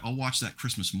 I'll watch that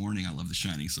Christmas morning. I love The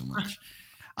Shining so much.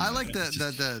 I like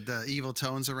the evil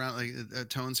tones around,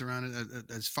 it,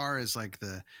 as far as like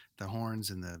the horns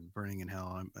and the burning in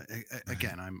hell.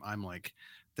 I'm like,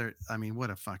 there. I mean, what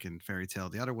a fucking fairy tale.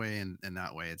 The other way and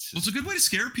that way, it's a good way to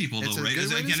scare people, though, right?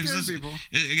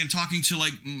 Again, talking to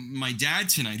like my dad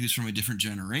tonight, who's from a different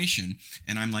generation,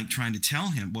 and I'm like trying to tell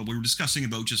him. Well, we were discussing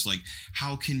about just like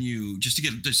how can you just to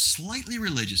get just slightly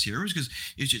religious here, because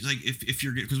it's just like if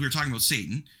you're because we were talking about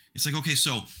Satan, it's like okay,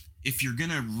 so. If you're going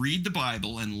to read the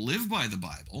Bible and live by the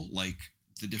Bible, like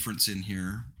the difference in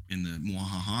here in the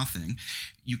mwahaha thing,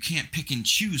 you can't pick and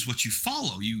choose what you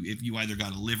follow. If you either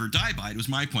got to live or die by it. It was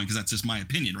my point, because that's just my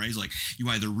opinion, right? It's like you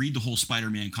either read the whole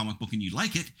Spider-Man comic book and you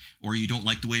like it, or you don't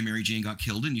like the way Mary Jane got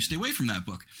killed and you stay away from that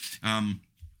book.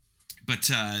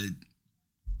 But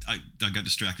I got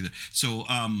distracted. So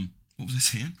what was I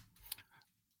saying?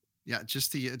 Yeah,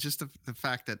 just the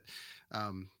fact that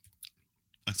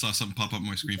I saw something pop up on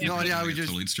my screen. We just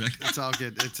totally distracted. It's all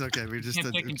good. It's okay. We just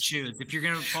pick and choose. If you're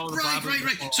gonna follow the Bible,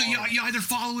 right. So you either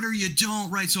follow it or you don't,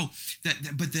 right? So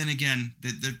but then again,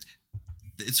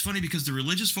 it's funny because the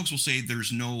religious folks will say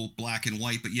there's no black and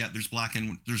white, but yet there's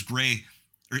gray.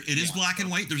 Or it is black and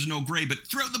white. There's no gray. But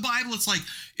throughout the Bible, it's like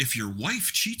if your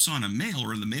wife cheats on a male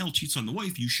or the male cheats on the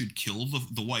wife, you should kill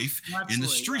the wife in the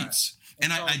streets. Yeah.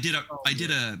 And I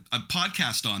did a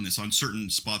podcast on this on certain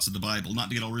spots of the Bible, not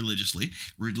to get all religiously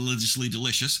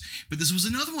delicious, but this was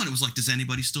another one. It was like, does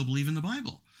anybody still believe in the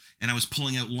Bible? And I was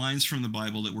pulling out lines from the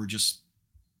Bible that were just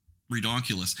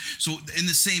redonkulous. So in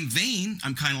the same vein,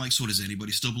 I'm kind of like, so does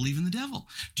anybody still believe in the devil?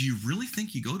 Do you really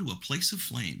think you go to a place of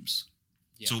flames?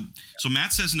 Yeah. So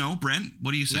Matt says no. Brent,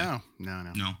 what do you say? No.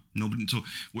 Nobody. So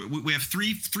we have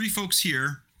three folks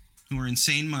here who are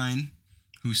insane mind,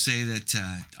 who say that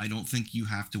I don't think you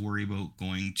have to worry about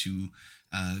going to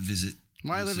visit.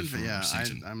 Well, I live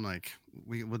in I'm like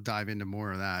we'll dive into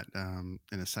more of that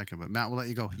in a second. But Matt, we'll let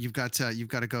you go. You've got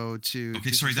to go to.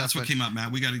 Okay, sorry, that's what came up,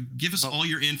 Matt. We got to give us all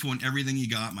your info and everything you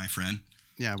got, my friend.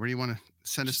 Yeah, where do you want to?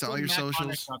 Send us Just to go all your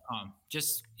socials. mattgondek.com.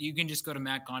 You can just go to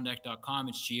mattgondek.com.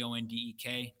 It's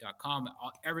GONDEK.com.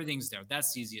 Everything's there.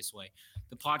 That's the easiest way.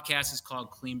 The podcast is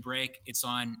called Clean Break. It's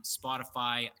on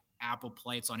Spotify, Apple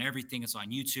Play. It's on everything. It's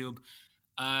on YouTube.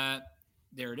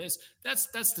 There it is. That's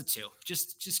the two.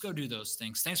 Just go do those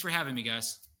things. Thanks for having me,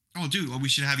 guys. Oh, dude, well, we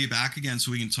should have you back again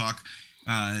so we can talk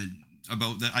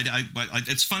about that.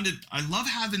 It's fun I love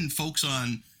having folks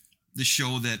on the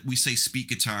show that we say speak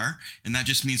guitar, and that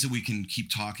just means that we can keep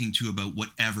talking to about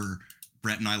whatever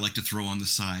Brett and I like to throw on the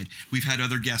side. We've had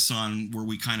other guests on where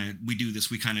we kind of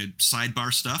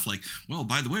sidebar stuff like, well,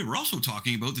 by the way, we're also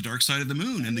talking about the dark side of the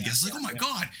moon, and the guest is like, oh my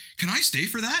God, can I stay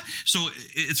for that? So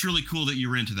it's really cool that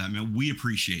you're into that, man. We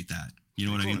appreciate that. You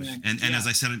know what I mean? Man. And as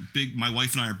I said, my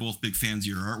wife and I are both big fans of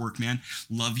your artwork, man.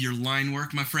 Love your line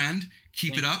work, my friend.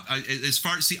 Keep it up. I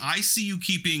see you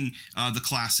keeping the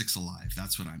classics alive.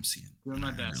 That's what I'm seeing. Doing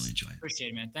my best. I really enjoy it. Appreciate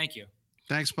it, man. Thank you.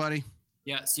 Thanks, buddy.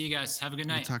 Yeah. See you guys. Have a good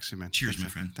night. We'll talk soon, man. Cheers, my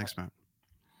friend. Thanks, Matt.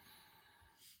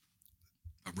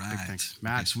 All right. Big thanks,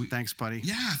 Matt. Okay, thanks, buddy.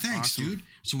 Yeah, thanks, awesome. Dude.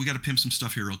 So we got to pimp some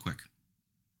stuff here real quick.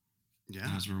 Yeah.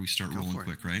 That's where we start rolling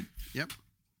quick, right? Yep.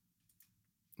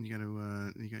 You got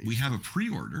to. We have a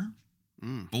pre-order.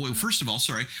 But wait, first of all,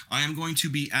 sorry, I am going to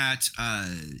be at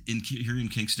here in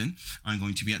Kingston. I'm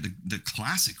going to be at the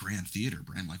Classic Grand Theater,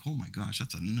 Brand. Like, oh my gosh,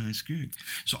 that's a nice gig.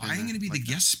 So I am going to be the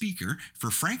guest speaker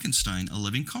for Frankenstein, a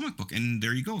living comic book. And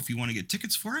there you go. If you want to get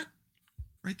tickets for it,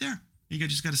 right there. You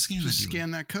just got to scan that.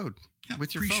 Scan that code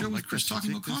with your phone. Like Chris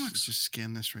talking about comics. Just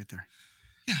scan this right there.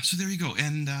 Yeah. So there you go.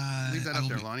 And leave that up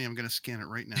there, Lonnie. I'm going to scan it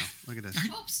right now. Look at this.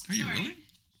 Oops. Are you really?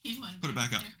 Put it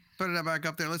back up. Put it back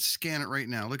up there. Let's scan it right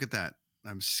now. Look at that.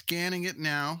 I'm scanning it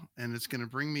now, and it's going to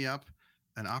bring me up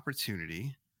an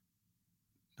opportunity.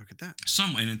 Look at that.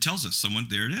 And it tells us someone,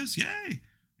 there it is. Yay.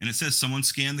 And it says someone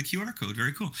scanned the QR code.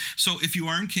 Very cool. So if you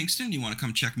are in Kingston, you want to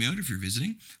come check me out if you're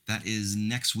visiting, that is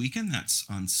next weekend. That's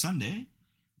on Sunday,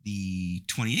 the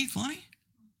 28th, Lonnie?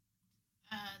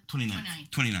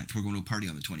 29th. We're going to a party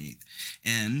on the 28th.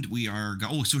 And we are,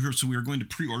 so we are going to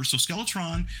pre-order. So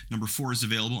Skeletron number 4 is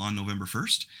available on November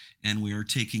 1st. And we are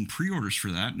taking pre-orders for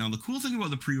that. Now, the cool thing about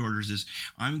the pre-orders is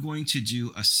I'm going to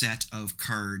do a set of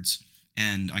cards,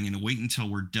 and I'm going to wait until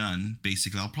we're done.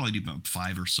 Basically, I'll probably do about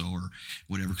 5 or so or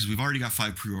whatever, because we've already got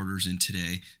 5 pre-orders in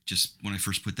today, just when I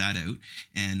first put that out.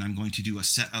 And I'm going to do a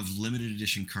set of limited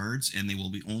edition cards, and they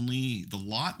will be the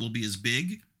lot will be as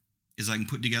big as I can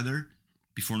put together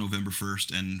before November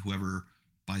 1st, and whoever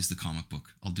buys the comic book,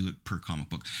 I'll do it per comic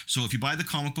book. So if you buy the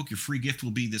comic book, your free gift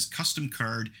will be this custom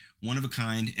card, one of a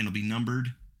kind, and it'll be numbered.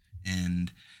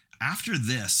 And after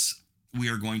this, we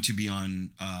are going to be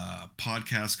on a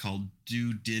podcast called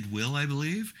Did Will, I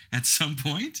believe, at some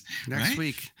point next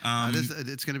week.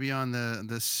 It's going to be on the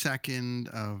 2nd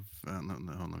of.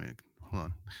 Hold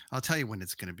on. I'll tell you when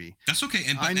it's going to be. That's okay.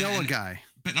 I know a guy.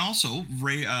 But also,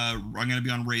 Ray, I'm going to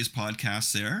be on Ray's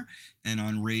podcast there, and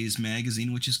on Ray's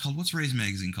magazine, which is called, what's Ray's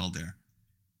magazine called there?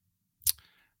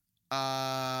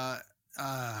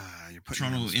 You're putting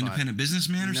Toronto Independent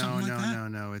Businessman or something like that?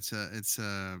 No. It's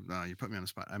you put me on the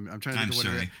spot. I'm trying to think of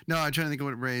sorry. I'm trying to think of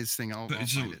what Ray's thing. I'll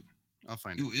find it. I'll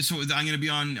find it. So I'm going to be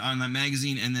on that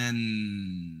magazine, and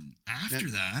then after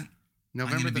that,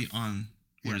 November I'm going to be on.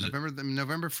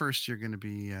 November 1st, you're going to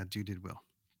be Did Will.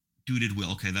 Did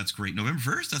Will. Okay, that's great. November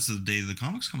 1st, that's the day the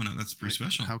comic's coming out. That's pretty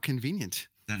special. How convenient.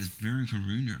 That is very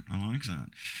convenient. I like that.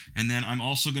 And then I'm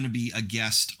also going to be a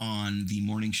guest on the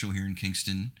morning show here in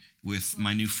Kingston with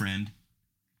my new friend.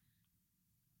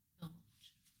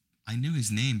 I knew his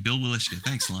name, Bill Willishka.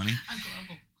 Thanks, Lonnie.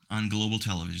 On Global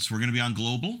Television. So we're going to be on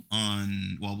Global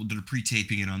they're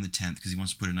pre-taping it on the 10th because he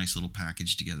wants to put a nice little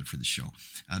package together for the show.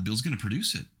 Bill's going to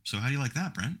produce it. So how do you like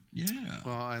that, Brent? Yeah.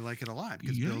 Well, I like it a lot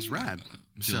because Bill's rad.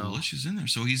 Bill Willish is in there.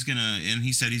 So he's going to, and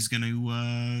he said he's going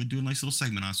to do a nice little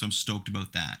segment on it. So I'm stoked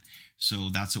about that. So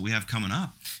that's what we have coming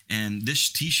up. And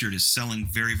this t-shirt is selling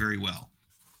very, very well.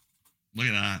 Look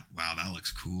at that. Wow, that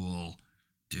looks cool.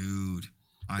 Dude,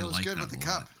 I like that. It looks good with the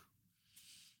cup.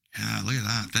 Yeah, look at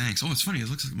that. Thanks. Oh, it's funny. It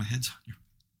looks like my head's on you.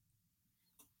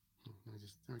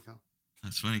 There we go.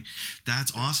 That's funny.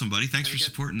 That's awesome, buddy. Thanks for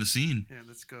supporting the scene. Yeah,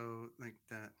 let's go like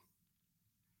that.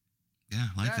 Yeah,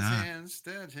 like that.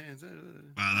 Dead hands.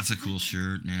 Wow, that's a cool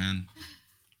shirt, man.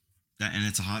 And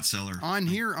it's a hot seller. On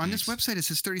here, on this website, it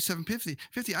says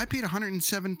 $37.50. I paid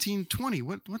 $117.20.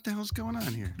 What the hell's going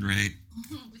on here? Right.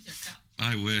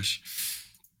 I wish.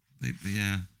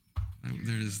 Yeah.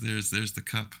 There's the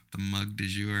cup, the mug du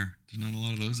jour. There's not a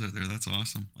lot of those out there. That's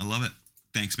awesome. I love it.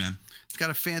 Thanks, man. It's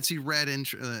got a fancy red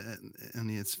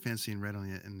it's fancy and red on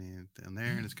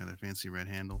there, and it's got a fancy red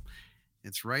handle.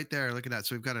 It's right there. Look at that.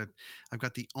 So I've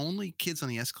got the only Kids on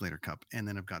the Escalator cup, and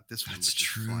then I've got this one. That's which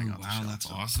true. is flying off the Wow, shelf. that's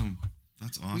So awesome.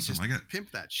 That's awesome. we just I got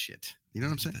pimp that shit. You know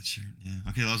what I'm saying? that shirt. Yeah.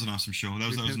 Okay, that was an awesome show. That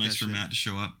was nice for Matt to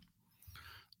show up.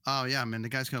 Oh yeah, man. The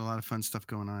guy's got a lot of fun stuff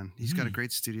going on. He's got a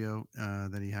great studio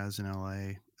that he has in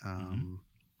LA.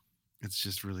 It's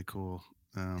just really cool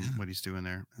what he's doing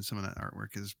there, and some of that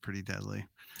artwork is pretty deadly.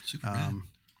 Super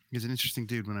He's an interesting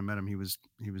dude. When I met him, he was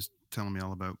telling me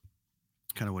all about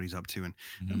kind of what he's up to, and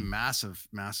a massive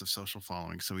social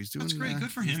following. So he's doing. That's great.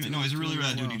 Good for him. He's a really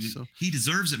rad dude. He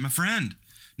deserves it, my friend.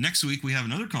 Next week we have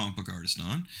another comic book artist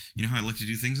on. You know how I like to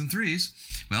do things in threes.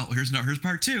 Well, here's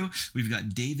part 2. We've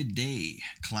got David Day,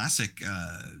 classic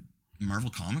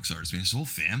Marvel Comics artist. I mean, his whole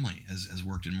family has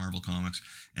worked in Marvel Comics,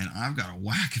 and I've got a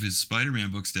whack of his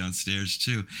Spider-Man books downstairs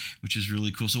too, which is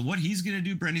really cool. So what he's going to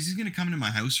do, Brent, is he's going to come into my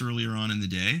house earlier on in the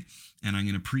day, and I'm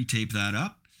going to pre-tape that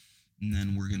up, and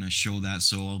then we're going to show that.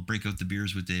 So I'll break out the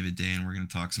beers with David Day, and we're going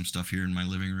to talk some stuff here in my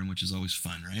living room, which is always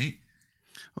fun, right?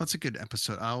 Well, it's a good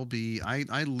episode.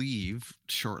 I leave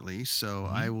shortly, so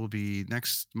I will be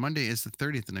next Monday is the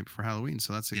 30th, the night before Halloween.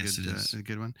 So that's a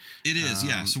good one. It is,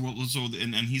 yeah. So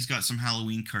and he's got some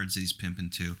Halloween cards that he's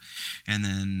pimping too, and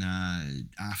then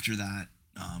after that,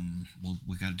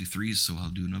 we got to do threes. So I'll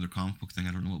do another comic book thing.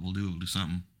 I don't know what we'll do. We'll do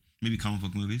something, maybe comic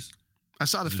book movies. I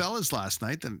saw the fellas last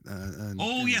night. So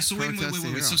wait.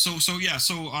 So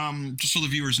just so the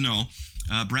viewers know,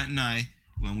 Brent and I,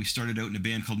 when we started out in a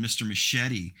band called Mr.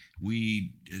 Machete, we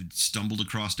stumbled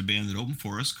across a band that opened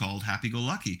for us called Happy Go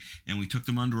Lucky, and we took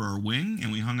them under our wing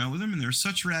and we hung out with them, and they're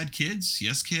such rad kids.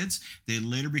 Yes, kids. They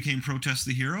later became Protest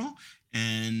the Hero,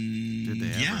 and did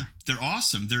they ever? They're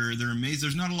awesome. They're amazing.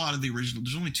 There's not a lot of the original.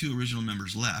 There's only 2 original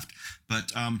members left.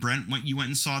 But Brent, you went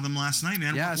and saw them last night,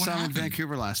 man. Yeah, I saw them in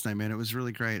Vancouver last night, man. It was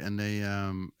really great, and they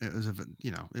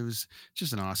it was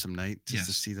just an awesome night just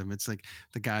to see them. It's like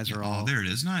the guys are all. Oh, there it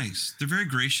is. Nice. They're very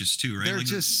gracious too, right? They're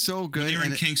just so good. When you were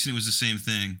in Kingston, it was the same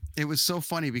thing. It was so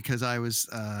funny because it was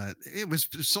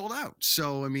sold out.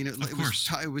 So I mean, it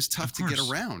was tough to get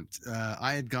around.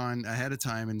 I had gone ahead of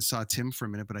time and saw Tim for a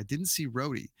minute, but I didn't see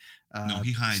Rhodey. No,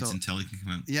 he hides until he can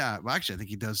come out. Yeah, well, actually, I think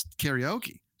he does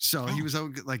karaoke. So he was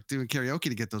out like doing karaoke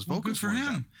to get those vocals. Good for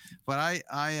him. Up. But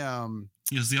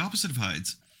he was the opposite of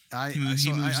hides. I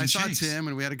saw Tim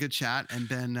and we had a good chat, and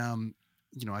then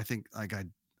I think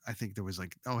there was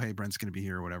like, oh hey, Brent's gonna be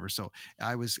here or whatever. So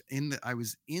I was in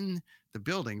the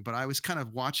building, but I was kind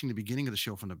of watching the beginning of the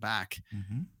show from the back,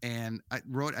 and I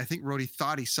think Rhodey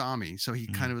thought he saw me, so he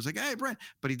kind of was like, hey Brent,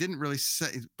 but he didn't really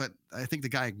say. But I think the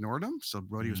guy ignored him, so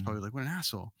Rhodey was probably like, what an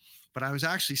asshole. But I was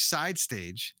actually side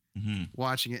stage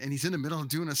watching it, and he's in the middle of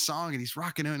doing a song, and he's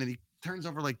rocking out, and he turns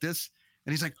over like this,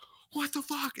 and he's like, what the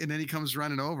fuck? And then he comes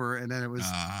running over, and then it was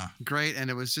great, and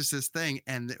it was just this thing,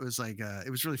 and it was like it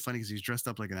was really funny because he was dressed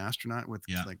up like an astronaut with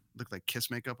like looked like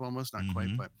Kiss makeup almost, not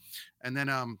quite, but and then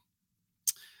I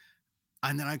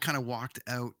kind of walked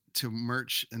out to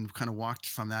merch and kind of walked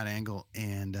from that angle,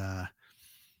 and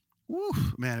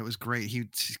man, it was great. He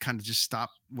kind of just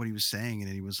stopped what he was saying, and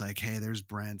then he was like, hey, there's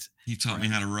Brent. He taught me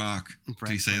how to rock. Brent, did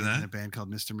he say that? In a band called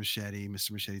Mr. Machete.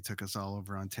 Mr. Machete took us all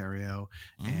over Ontario,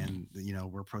 and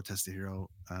we're Protest the Hero,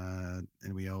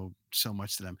 and we owe so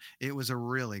much to them. It was a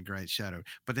really great shout out.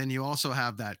 But then you also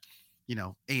have that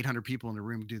 800 people in the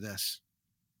room do this.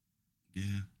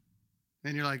 Yeah.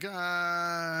 And you're like,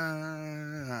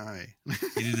 hi.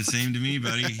 He did the same to me,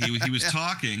 buddy. He was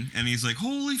talking, and he's like,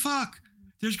 holy fuck.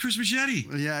 There's Chris Machete.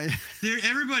 Yeah.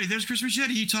 There's Chris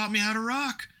Machete. He taught me how to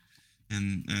rock.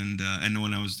 And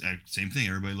when I was same thing,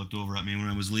 everybody looked over at me when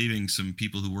I was leaving. Some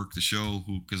people who worked the show,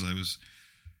 because I was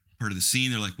part of the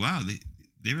scene, they're like, wow,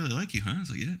 they really like you, huh? I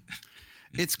was like, yeah.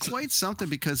 It's quite something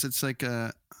because it's like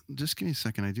just give me a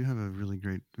second. I do have a really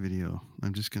great video.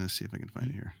 I'm just gonna see if I can find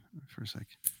it here for a sec.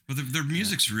 Well, their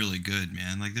music's really good,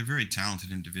 man. Like they're very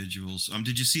talented individuals.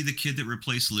 Did you see the kid that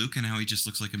replaced Luke and how he just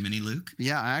looks like a mini Luke?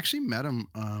 Yeah, I actually met him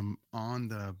on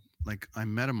the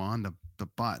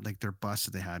bus, like their bus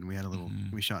that they had, and we had a little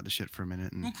we shot the shit for a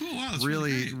minute. And cool! Wow, that's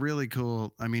really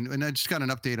cool. I mean, and I just got an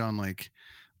update on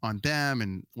them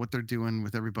and what they're doing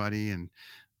with everybody, and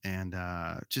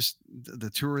just the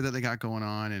tour that they got going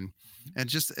on, and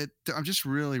just I'm just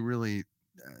really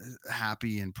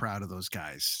happy and proud of those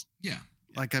guys. Yeah.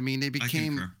 Like, I mean, they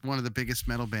became one of the biggest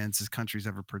metal bands this country's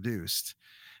ever produced.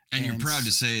 And you're proud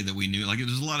to say that we knew, like,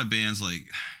 there's a lot of bands like,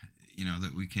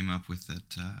 that we came up with that,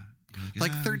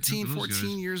 13,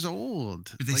 14 years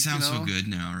old. But they sound so good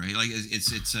now, right? Like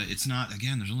it's not,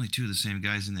 again, there's only 2 of the same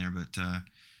guys in there, but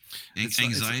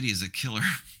anxiety is a killer.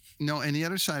 No, and the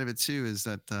other side of it too is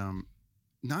that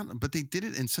but they did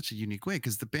it in such a unique way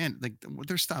because the band, like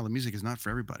their style of music is not for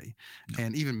everybody. No.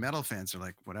 And even metal fans are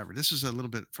like, whatever. This is a little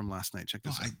bit from last night. Check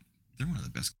this out. They're one of the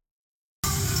best.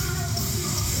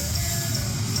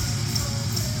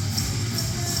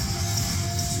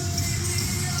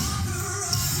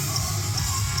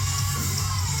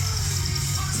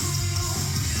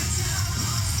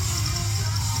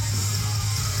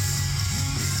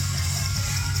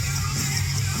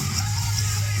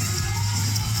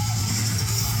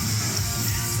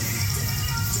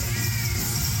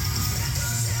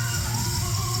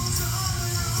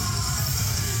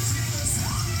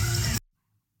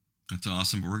 That's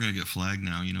awesome, but we're gonna get flagged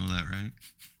now. You know that, right?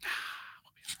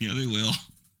 Yeah, they will.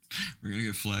 We're gonna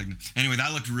get flagged. Anyway,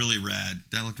 that looked really rad.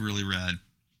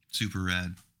 Super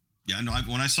rad. Yeah, no.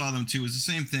 When I saw them too, it was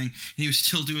the same thing. He was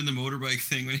still doing the motorbike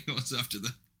thing when he goes after the.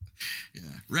 Yeah,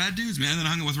 rad dudes, man. Then I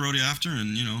hung out with Rody after,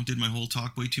 and did my whole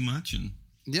talk way too much. And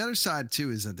the other side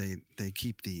too is that they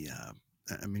keep the.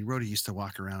 I mean, Rody used to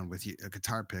walk around with a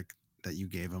guitar pick that you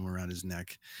gave him around his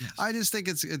neck. Yes. I just think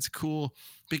it's cool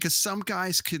because some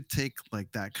guys could take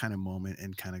like that kind of moment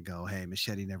and kind of go, hey,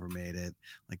 Machete never made it.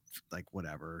 Like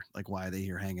whatever. Like, why are they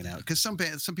here hanging out? Because some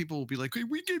people will be like, hey,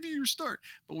 we gave you your start.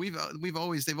 But they've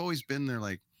always been there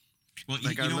like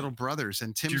our little brothers.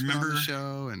 And Tim's been on the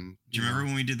show. And do you remember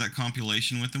when we did that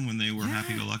compilation with them when they were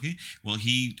Happy Go Lucky? Well,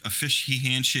 he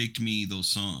handshaked me those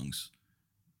songs.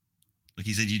 Like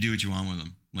he said, you do what you want with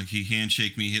them. Like he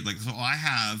handshaked me. So I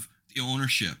have the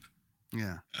ownership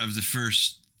of the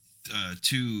first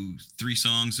 2-3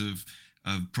 songs of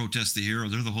Protest the Hero.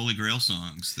 They're the Holy Grail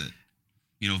songs that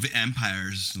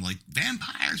empires, like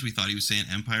vampires, we thought he was saying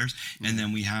empires. And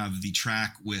then we have the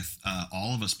track with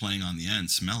all of us playing on the end,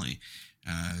 Smelly.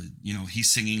 He's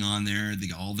singing on there.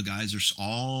 All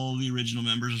the original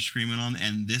members are screaming on,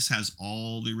 and this has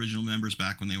all the original members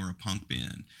back when they were a punk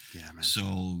band. Yeah, man.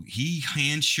 So he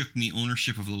handshook me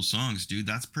ownership of those songs, dude.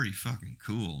 That's pretty fucking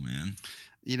cool, man.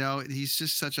 He's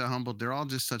just such a humble. They're all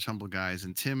just such humble guys.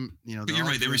 And Tim, but you're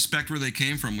right. They respect where they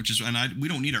came from, we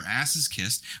don't need our asses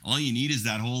kissed. All you need is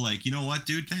that whole you know what,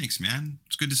 dude? Thanks, man.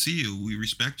 It's good to see you. We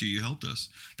respect you. You helped us.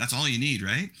 That's all you need,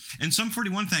 right? And Sum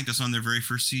 41 thanked us on their very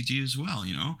first CD as well,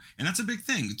 and that's a big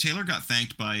thing. Taylor got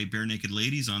thanked by Bare Naked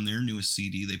Ladies on their newest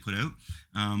CD they put out,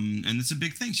 and it's a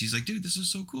big thing. She's like, dude, this is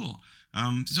so cool.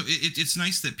 So it's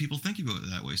nice that people think about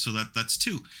it that way. So that's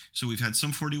 2. So we've had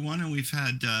Sum 41 and we've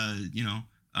had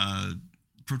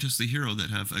Protest the Hero that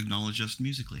have acknowledged us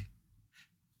musically.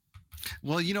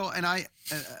 Well, and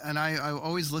I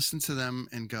always listen to them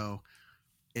and go,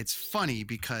 it's funny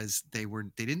because they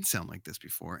didn't sound like this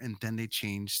before, and then they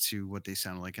changed to what they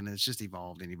sounded like, and it's just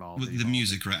evolved and evolved. With the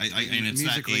music, right? And it's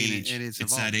that age. And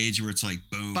it's that age where it's like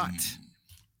boom. But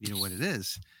you know what it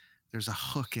is? There's a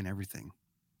hook in everything.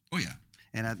 Oh yeah.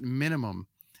 And at minimum,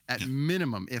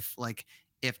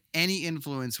 if any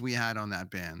influence we had on that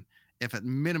band, if at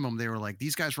minimum they were like,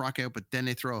 these guys rock out, but then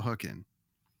they throw a hook in,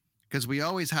 because we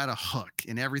always had a hook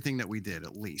in everything that we did,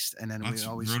 at least. And then we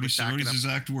always Rody's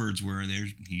exact words were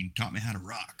he taught me how to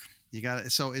rock. You got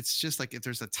it. So it's just like if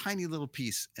there's a tiny little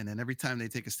piece, and then every time they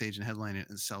take a stage and headline it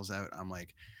and sells out, I'm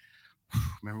like,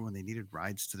 remember when they needed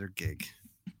rides to their gig?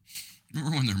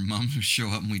 Remember when their moms would show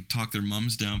up and we'd talk their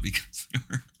moms down because they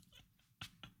were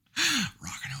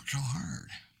rocking out so hard.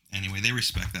 Anyway, they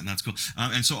respect that, and that's cool.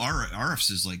 And so Arif's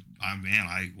is like,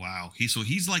 wow.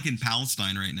 He's like in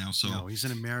Palestine right now. So no, he's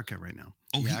in America right now.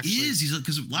 Oh, he is. He's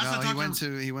because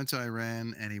he went to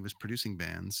Iran and he was producing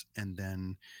bands, and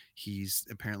then he's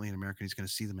apparently in America. He's going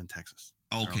to see them in Texas.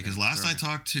 Okay, because last I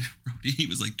talked to Rody, he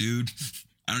was like, dude,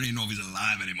 I don't even know if he's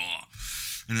alive anymore.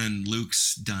 And then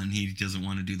Luke's done. He doesn't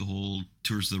want to do the whole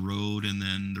tours of the road. And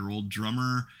then their old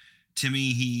drummer,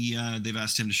 Timmy, they've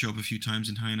asked him to show up a few times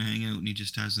and kind of hang out, and he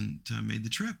just hasn't made the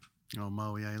trip. Oh,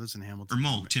 Mo, yeah, he lives in Hamilton. Or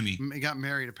Mo, Timmy. He got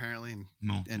married apparently, and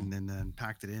Mo, and then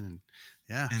packed it in, and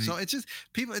yeah. And so it's just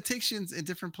people. It takes you in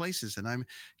different places, and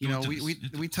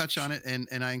we touch on it,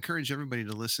 and I encourage everybody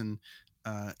to listen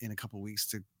in a couple of weeks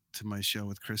to my show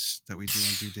with Chris that we do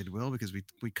on Do Did Will, because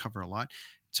we cover a lot.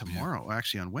 Tomorrow,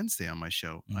 actually on Wednesday on my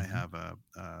show, I have a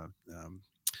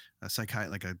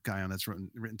psychiatrist, like a guy on that's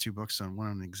written 2 books, one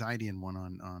on anxiety and one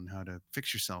on how to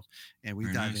fix yourself, and we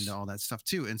dive into all that stuff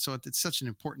too. And so it's such an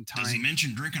important time. Does he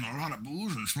mention drinking a lot of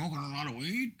booze and smoking a lot of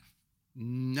weed?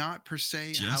 Not per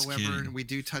se. However, we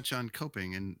do touch on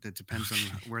coping, and it depends on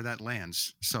where that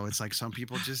lands. So it's like some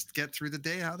people just get through the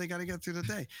day how they got to get through the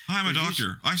day. I'm a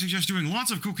doctor. I suggest doing lots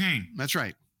of cocaine. That's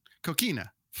right. Coquina.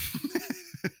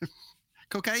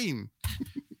 Cocaine.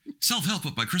 Self-Help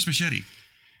Book by Chris Machete.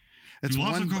 It's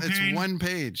one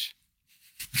page.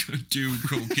 Do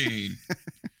cocaine.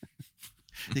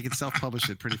 You can self-publish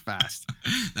it pretty fast.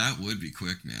 That would be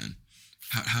quick, man.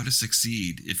 How to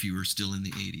succeed if you were still in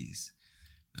the 80s.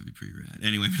 That'd be pretty rad.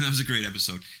 Anyway, that was a great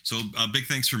episode. So big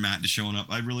thanks for Matt to showing up.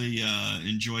 I really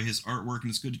enjoy his artwork, and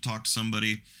it's good to talk to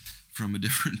somebody from a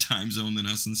different time zone than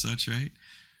us and such, right?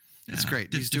 It's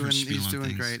great. He's doing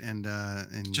great. And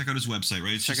check out his website,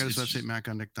 right? Check out his website,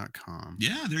 mattgondek.com.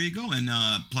 Yeah, there you go. And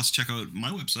plus check out my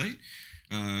website,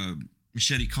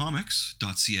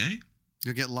 machetecomics.ca.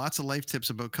 You'll get lots of life tips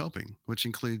about coping, which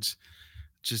includes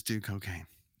just do cocaine.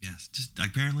 Yes, just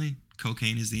apparently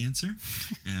cocaine is the answer.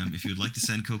 If you'd like to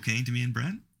send cocaine to me and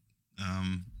Brent,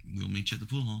 we'll meet you at the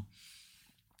pool hall.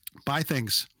 Buy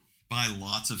things. Buy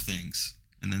lots of things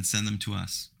and then send them to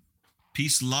us.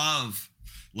 Peace, love.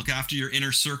 Look after your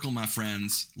inner circle, my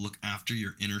friends. Look after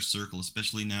your inner circle,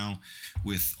 especially now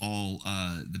with all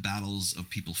the battles of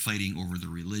people fighting over their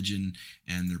religion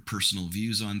and their personal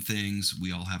views on things.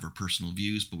 We all have our personal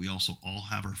views, but we also all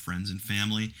have our friends and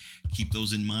family. Keep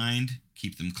those in mind.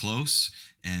 Keep them close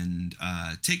and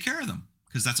take care of them,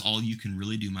 because that's all you can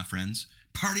really do, my friends.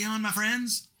 Party on, my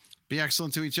friends. Be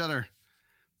excellent to each other.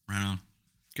 Right on.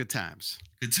 Good times.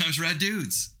 Good times, rad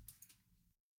dudes.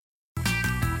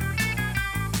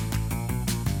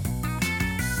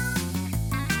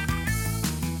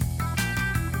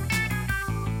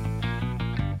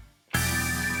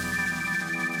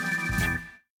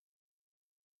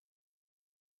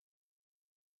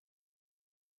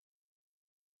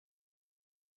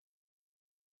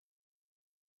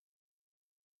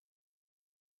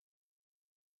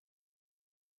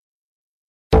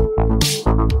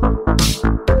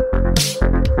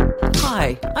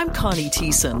 Hi, I'm Connie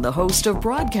Thiessen, the host of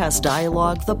Broadcast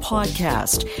Dialogue, the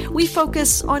podcast. We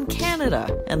focus on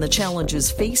Canada and the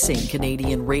challenges facing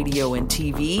Canadian radio and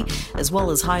TV, as well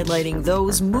as highlighting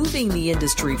those moving the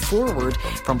industry forward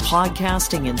from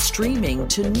podcasting and streaming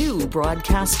to new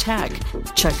broadcast tech.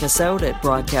 Check us out at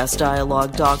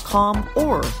broadcastdialogue.com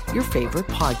or your favorite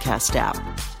podcast app.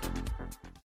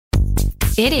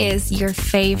 It is your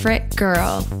favorite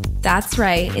girl. That's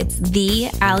right, it's the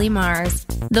Ali Mars,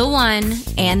 the one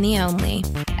and the only.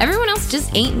 Everyone else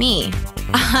just ain't me.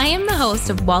 I am the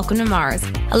host of Welcome to Mars,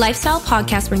 a lifestyle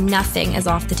podcast where nothing is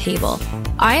off the table.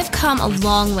 I have come a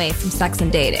long way from sex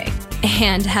and dating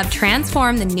and have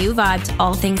transformed the new vibe to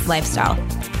all things lifestyle.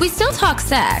 We still talk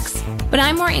sex, but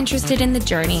I'm more interested in the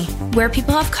journey, where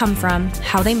people have come from,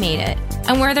 how they made it,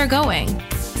 and where they're going.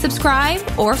 Subscribe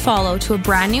or follow to a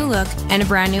brand new look and a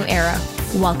brand new era.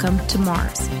 Welcome to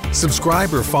Mars.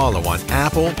 Subscribe or follow on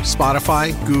Apple,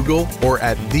 Spotify, Google, or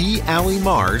at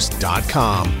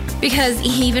thealimars.com. Because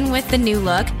even with the new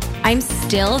look, I'm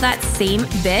still that same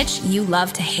bitch you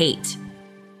love to hate.